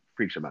 it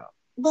freaks them out.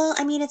 Well,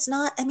 I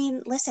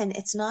mean, listen,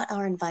 it's not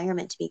our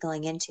environment to be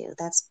going into.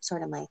 That's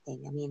sort of my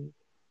thing. I mean,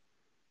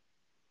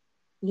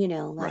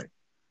 like, Right.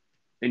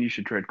 And you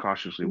should tread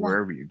cautiously yeah,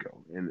 wherever you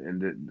go.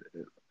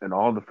 And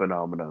all the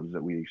phenomenons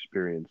that we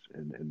experience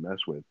and mess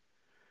with,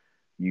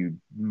 you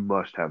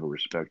must have a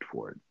respect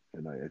for it.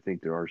 And I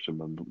think there are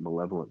some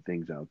malevolent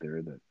things out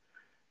there that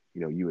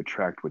you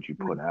attract what you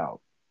put right,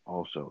 out.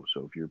 Also,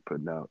 so if you're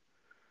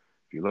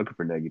looking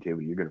for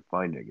negativity, you're going to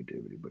find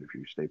negativity. But if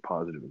you stay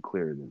positive and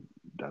clear, then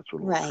that's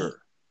what will right, occur.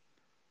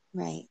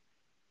 right.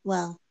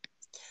 Well,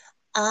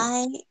 So,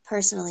 I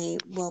personally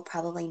will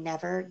probably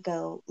never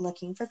go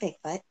looking for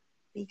Bigfoot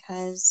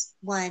because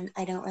one,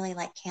 I don't really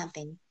like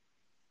camping.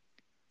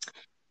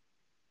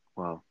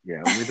 well,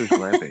 yeah, I mean, there's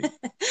glamping.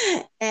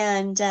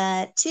 And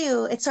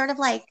two, it's sort of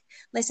like,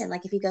 listen,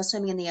 like if you go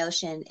swimming in the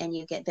ocean and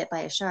you get bit by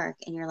a shark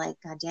and you're like,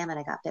 God damn it,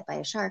 I got bit by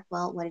a shark.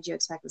 Well, what did you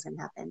expect was going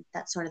to happen?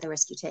 That's sort of the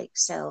risk you take.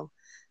 So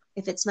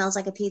if it smells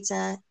like a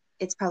pizza,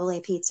 it's probably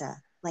a pizza.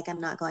 Like I'm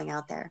not going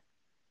out there.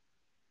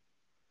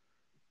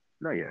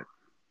 Not yet.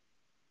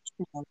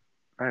 So,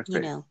 I have you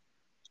faith. know,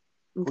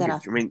 I'm We'll good get.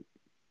 off I that. mean,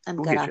 I'm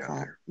we'll good get off you out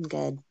that. there. I'm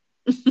good.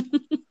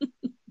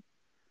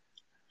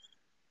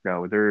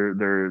 No,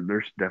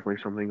 there's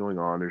definitely something going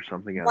on. There's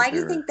something out Why do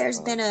you there. think there's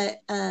been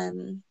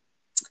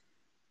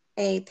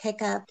a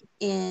pickup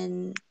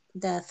in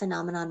the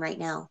phenomenon right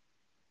now?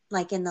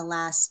 Like in the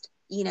last,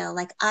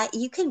 like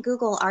you can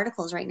Google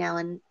articles right now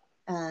and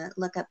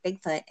look up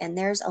Bigfoot, and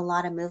there's a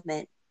lot of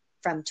movement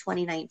from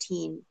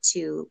 2019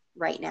 to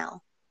right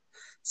now.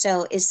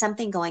 So is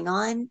something going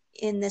on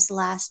in this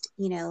last,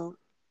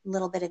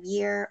 little bit of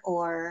year,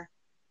 or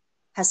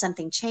has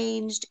something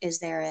changed? Is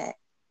there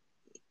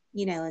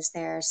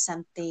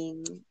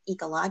something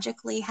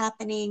ecologically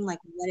happening? Like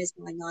what is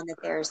going on that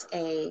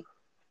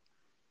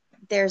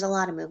there's a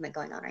lot of movement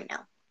going on right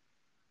now?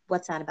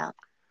 What's that about?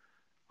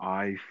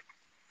 I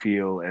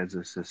feel as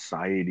a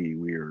society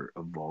we're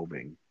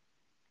evolving.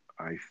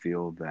 I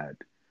feel that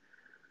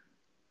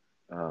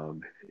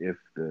if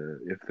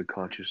the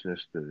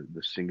consciousness, the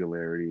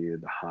singularity,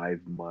 the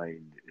hive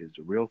mind is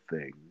a real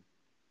thing,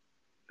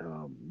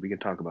 we can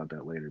talk about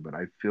that later. But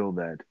I feel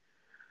that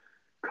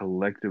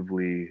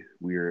collectively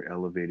we are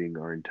elevating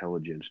our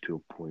intelligence to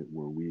a point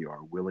where we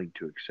are willing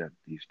to accept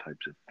these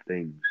types of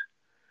things.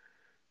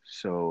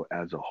 So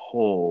as a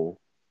whole,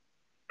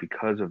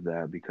 because of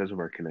that, because of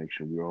our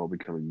connection, we're all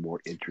becoming more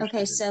Okay, interested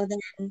in so it.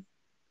 then,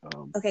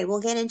 Um, okay,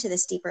 we'll get into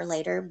this deeper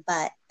later,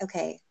 but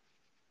okay,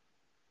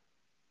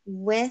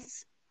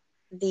 with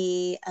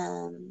the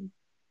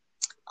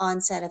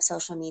onset of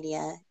social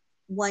media,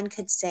 one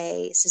could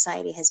say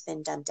society has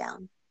been dumbed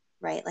down,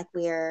 right? Like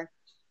we're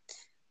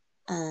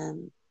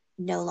um,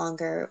 no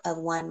longer of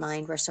one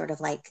mind. We're sort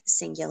of like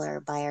singular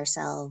by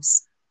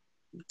ourselves,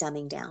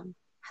 dumbing down.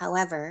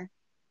 However,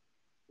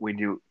 we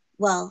do,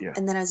 well, yeah.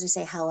 and then I was going to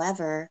say,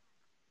 however,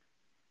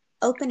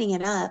 opening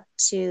it up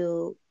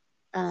to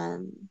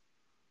um,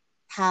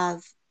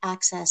 have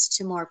access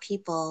to more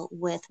people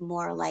with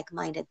more like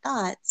minded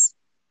thoughts,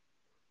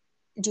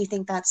 do you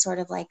think that's sort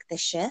of like the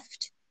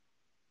shift?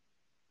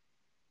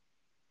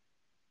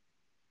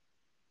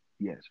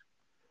 Yes,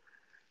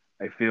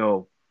 I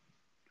feel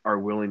our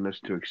willingness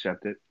to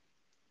accept it,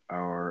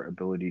 our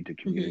ability to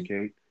Mm-hmm.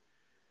 communicate,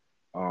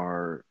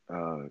 our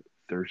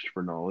thirst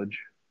for knowledge,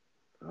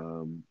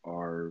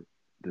 our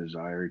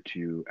desire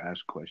to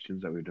ask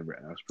questions that we've never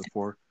asked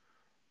before,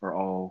 are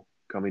all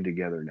coming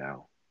together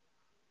now.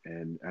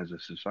 And as a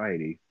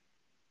society,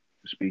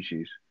 a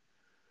species,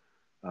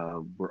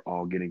 we're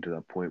all getting to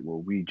that point where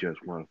we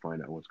just want to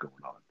find out what's going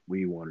on.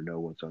 We want to know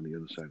what's on the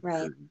other side of the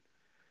Right. curtain.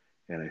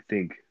 And I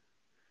think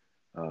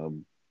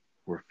um,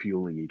 we're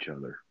fueling each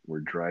other.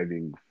 We're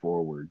driving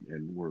forward,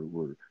 and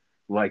we're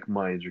like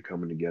minds are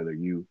coming together.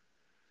 You're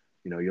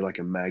like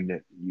a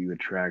magnet. You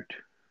attract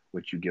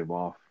what you give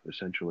off,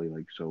 essentially.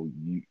 Like so,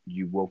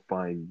 you will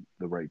find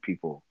the right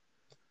people.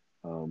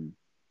 Um,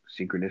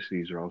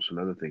 Synchronicities are also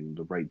another thing.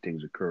 The right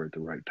things occur at the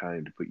right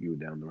time to put you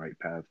down the right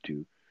path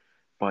to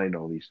find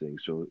all these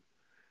things. So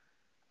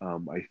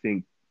I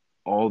think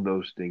all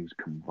those things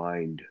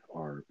combined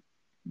are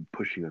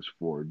pushing us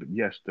forward. But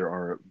yes, there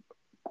are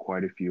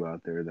quite a few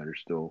out there that are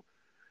still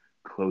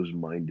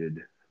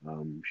closed-minded,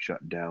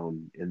 shut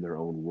down in their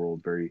own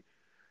world, very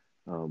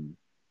um,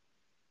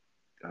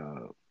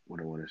 what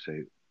I want to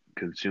say,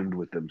 consumed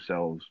with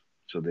themselves,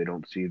 so they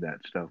don't see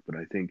that stuff. But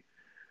I think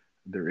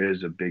there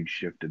is a big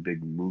shift, a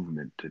big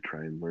movement to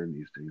try and learn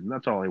these things, and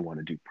that's all I want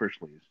to do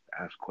personally is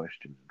ask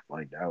questions and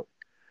find out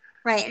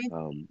Right. And it's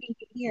um, interesting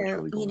to what's hear,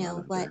 really going on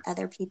out what there.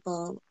 other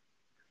people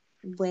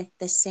with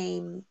the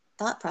same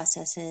thought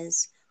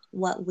processes,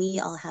 what we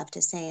all have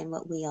to say and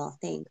what we all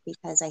think.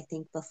 Because I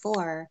think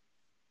before,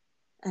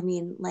 I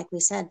mean, like we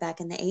said, back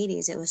in the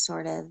 80s, it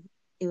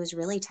was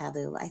really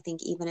taboo. I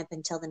think even up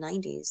until the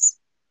 90s,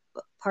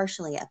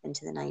 partially up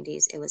into the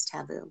 90s, it was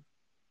taboo.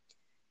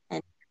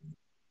 And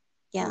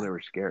Well, yeah, they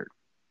were scared.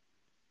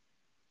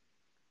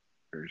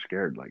 They were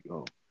scared, like,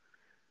 oh,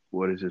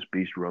 what is this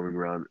beast roaming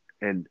around?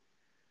 And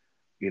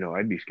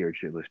I'd be scared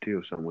shitless too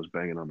if someone was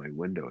banging on my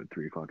window at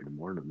 3 o'clock in the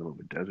morning in the middle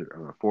of a desert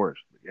or a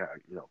forest. But yeah,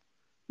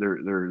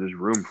 there's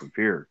room for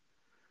fear.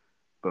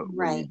 But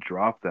when you right,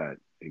 drop that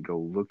and go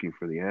looking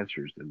for the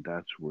answers, then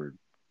that's where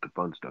the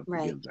fun stuff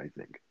right. begins, I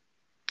think.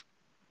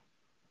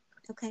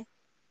 Okay.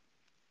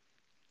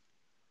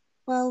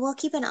 Well, we'll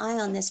keep an eye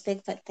on this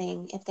Bigfoot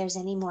thing. If there's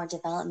any more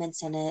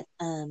developments in it,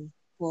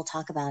 we'll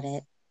talk about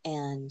it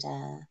and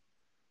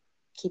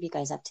keep you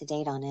guys up to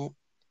date on it.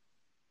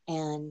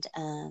 And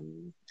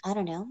I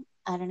don't know.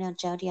 I don't know,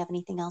 Joe, do you have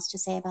anything else to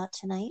say about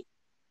tonight?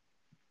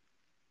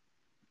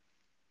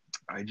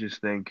 I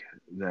just think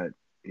that,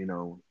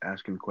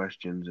 asking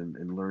questions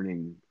and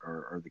learning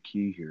are the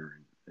key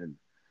here. And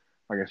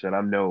like I said,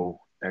 I'm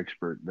no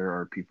expert. There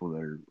are people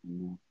that are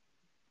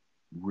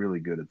really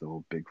good at the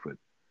whole Bigfoot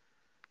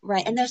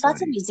Right. And there's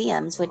lots of study.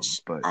 museums,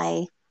 which But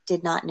I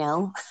did not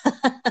know,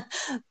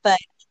 but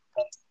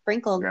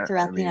sprinkled yeah, I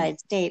throughout the mean, United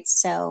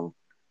States. So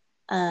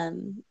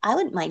I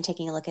wouldn't mind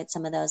taking a look at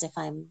some of those if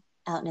I'm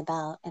out and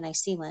about and I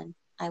see one.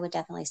 I would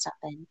definitely stop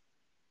in.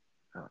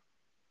 uh,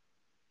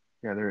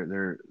 yeah,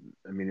 they're.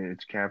 I mean,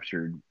 it's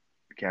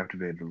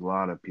captivated a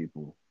lot of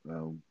people.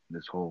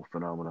 This whole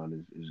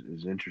phenomenon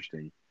is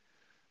interesting.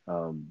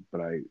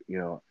 But I,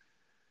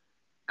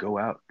 go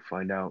out,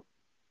 find out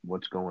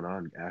what's going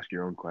on, ask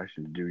your own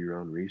questions, do your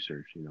own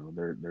research.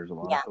 There's a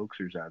lot of Yeah.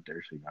 hoaxers out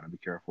there, so you got to be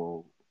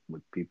careful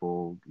with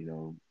people,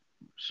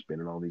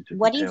 spinning all these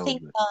What different do you tales.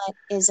 think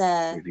But is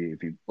a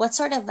if you what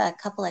sort of a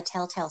couple of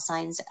telltale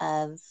signs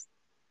of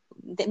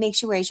that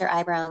makes you raise your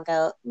eyebrow and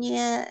go,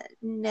 yeah,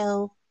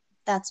 no,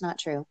 that's not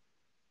true.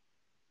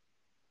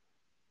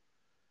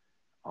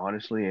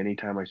 honestly,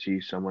 anytime I see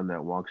someone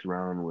that walks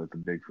around with a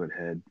Bigfoot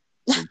head,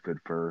 Bigfoot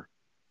fur,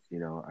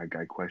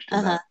 I question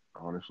Uh-huh. that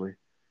honestly,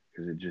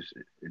 because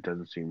it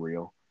doesn't seem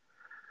real.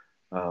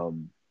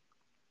 Um,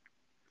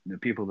 the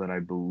people that I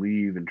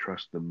believe and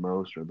trust the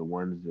most are the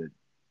ones that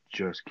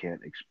just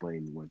can't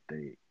explain what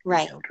they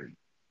Right. encountered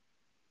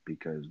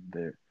because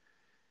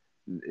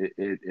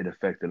it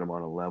affected them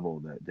on a level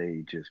that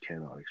they just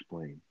cannot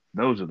explain.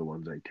 Those are the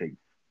ones I take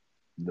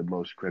the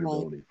most Right.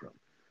 credibility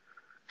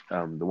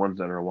from. The ones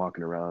that are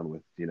walking around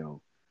with,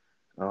 oh,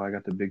 I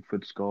got the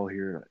Bigfoot skull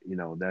here.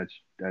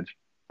 That's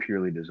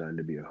purely designed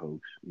to be a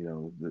hoax.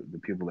 The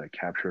people that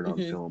capture it on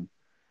Mm-hmm. film,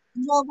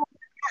 Well,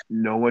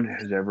 no one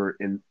has ever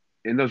in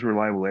those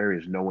reliable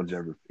areas. No one's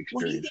ever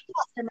what do you think experienced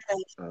about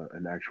some of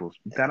an actual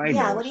that I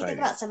yeah, know a what do you think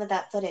sighting. about some of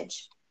that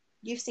footage?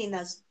 You've seen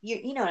those.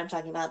 You know what I'm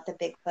talking about, the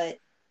Bigfoot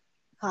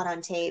caught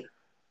on tape,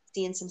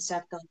 seeing some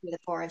stuff going through the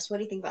forest. What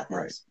do you think about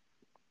Right. those?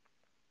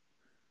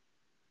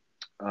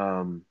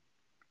 Um,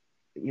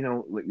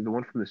 like the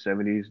one from the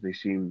 '70s, they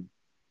seem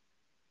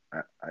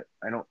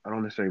I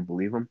don't necessarily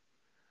believe them.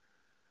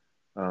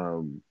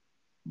 Um,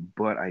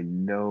 but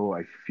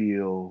I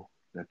feel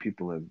that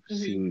people have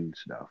Mm-hmm. seen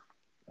stuff.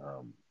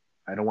 Um,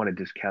 I don't want to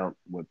discount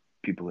what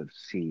people have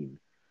seen,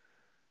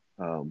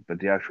 but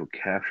the actual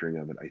capturing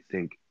of it, I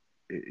think,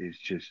 is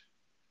just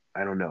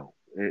I don't know.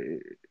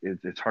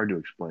 It's hard to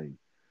explain.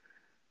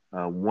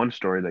 One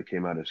story that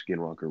came out of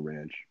Skinwalker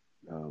Ranch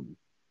um,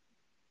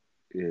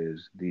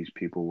 is these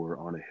people were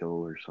on a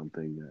hill or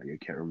something.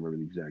 I can't remember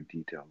the exact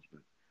details,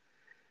 but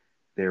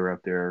they were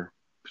up there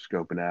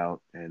scoping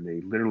out, and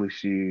they literally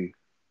see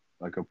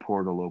like a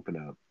portal open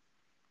up,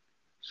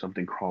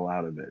 something crawl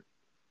out of it,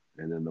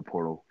 and then the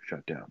portal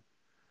shut down.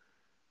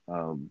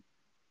 Um,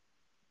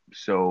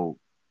 so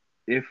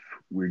if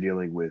we're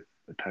dealing with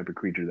a type of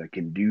creature that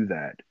can do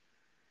that,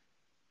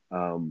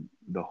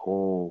 the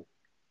whole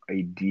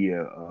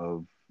idea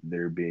of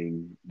there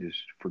being this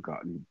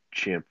forgotten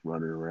chimp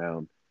running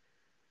around,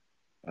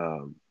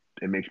 um,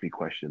 it makes me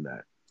question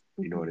that.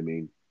 You know Mm-hmm. what I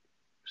mean?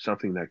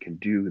 Something that can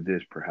do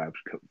this, perhaps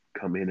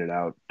come in and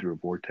out through a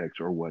vortex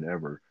or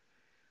whatever.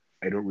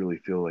 I don't really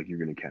feel like you're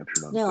going to capture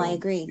it on No, I film.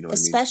 agree, You know what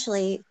I mean?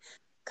 especially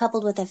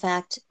coupled with the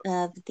fact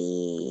of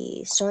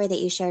the story that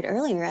you shared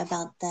earlier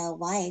about the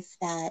wife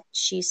that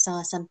she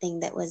saw something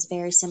that was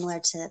very similar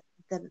to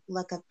the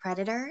look of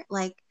Predator.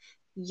 Like,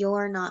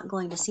 you're not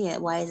going to see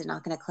it. Why is it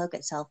not going to cloak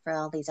itself for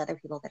all these other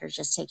people that are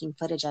just taking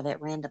footage of it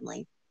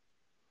randomly?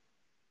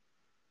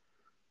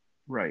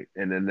 Right.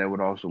 And then that would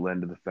also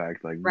lend to the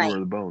fact, like, where Right, are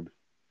the bones?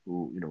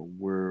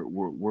 Where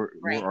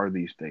right. are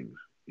these things?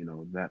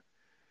 That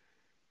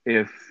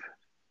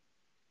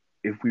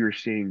if we were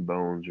seeing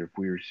bones or if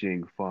we were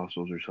seeing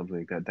fossils or something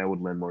like that, that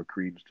would lend more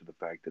credence to the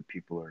fact that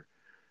people are,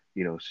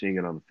 seeing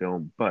it on the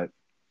film. But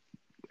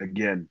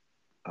again,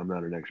 I'm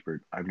not an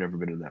expert. I've never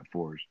been in that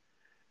forest.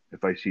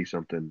 If I see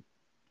something,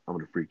 I'm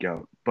gonna freak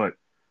out. But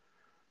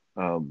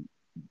um,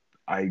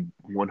 I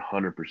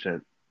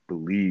 100%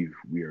 believe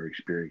we are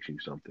experiencing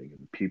something,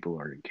 and people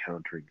are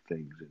encountering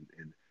things,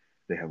 and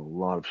they have a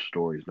lot of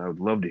stories. And I would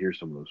love to hear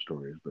some of those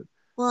stories, but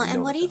Well, I and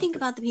know what do it's you out think there.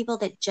 about the people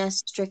that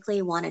just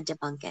strictly want to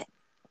debunk it?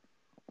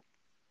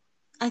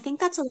 I think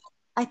that's a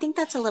I think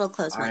that's a little I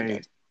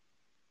close-minded.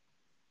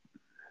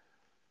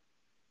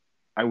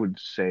 I would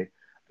say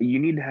you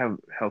need to have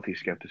healthy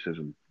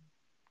skepticism.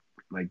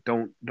 Like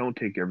don't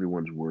take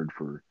everyone's word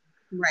for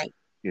Right.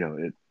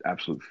 it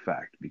absolute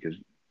fact because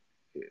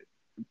it,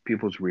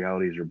 people's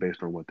realities are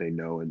based on what they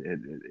know, and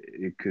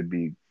it could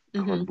be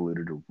Mm-hmm.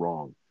 convoluted or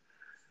wrong.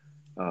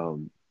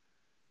 Um,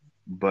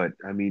 but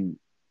I mean,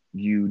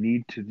 you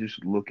need to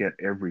just look at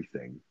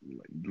everything.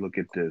 Like, look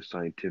at the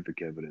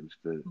scientific evidence,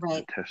 the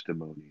Right.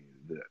 testimony,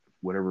 the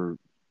whatever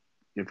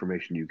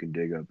information you can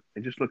dig up,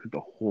 and just look at the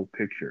whole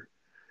picture.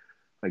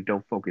 Like,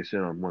 don't focus in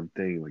on one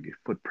thing, like a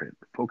footprint.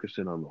 Focus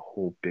in on the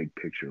whole big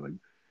picture. Like,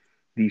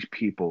 these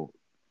people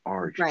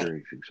are Right.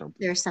 experiencing something.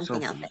 There's something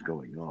out Something is there.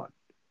 going on.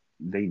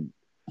 They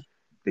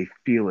they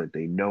feel it.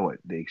 They know it.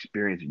 They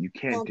experience it. You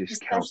can't Well,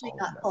 discount especially all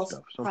of not that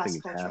stuff. Something cross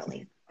is happening.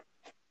 culturally.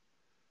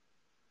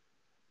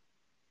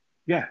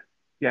 Yeah,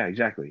 yeah,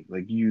 exactly.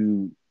 Like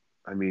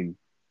I mean,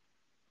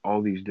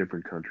 all these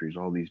different countries,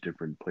 all these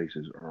different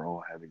places are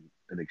all having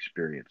an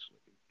experience.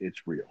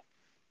 It's real.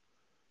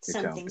 It's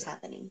out Something's there.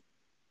 happening.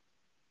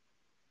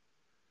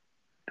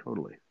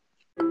 Totally.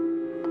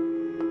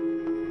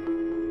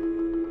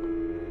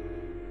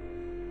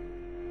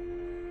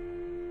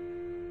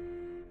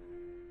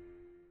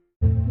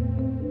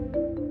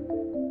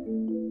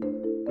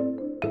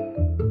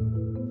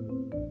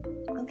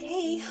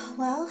 Okay,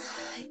 well,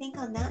 I think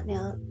on that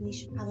note, we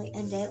should probably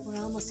end it.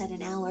 We're almost at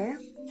an hour.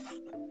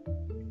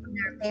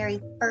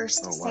 very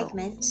first Oh, wow.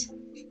 segment.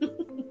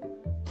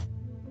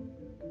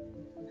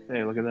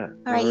 Hey, look at that.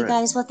 All right, you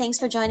guys. Well, thanks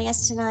for joining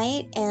us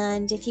tonight.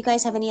 And if you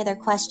guys have any other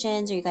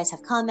questions or you guys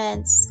have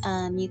comments,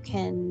 you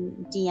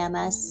can DM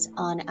us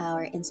on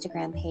our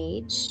Instagram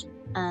page.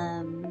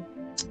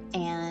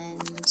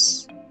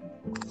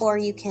 Or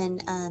you can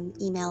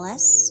email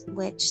us,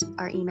 which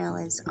our email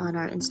is on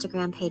our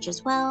Instagram page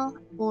as well.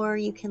 Or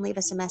you can leave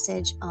us a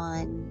message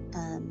on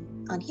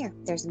here.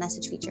 There's a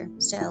message feature.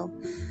 So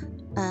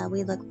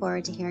we look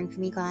forward to hearing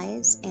from you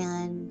guys,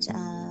 and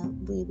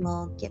we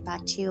will get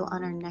back to you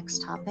on our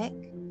next topic,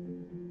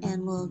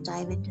 and we'll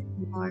dive into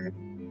more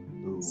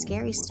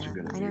scary stuff.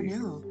 I don't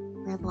know.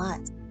 We have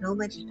lots. So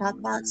much to talk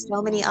about.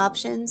 So many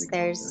options.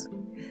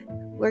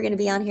 We're going to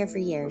be on here for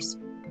years.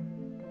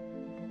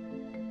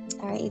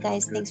 All right, you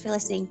guys. Thanks for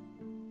listening.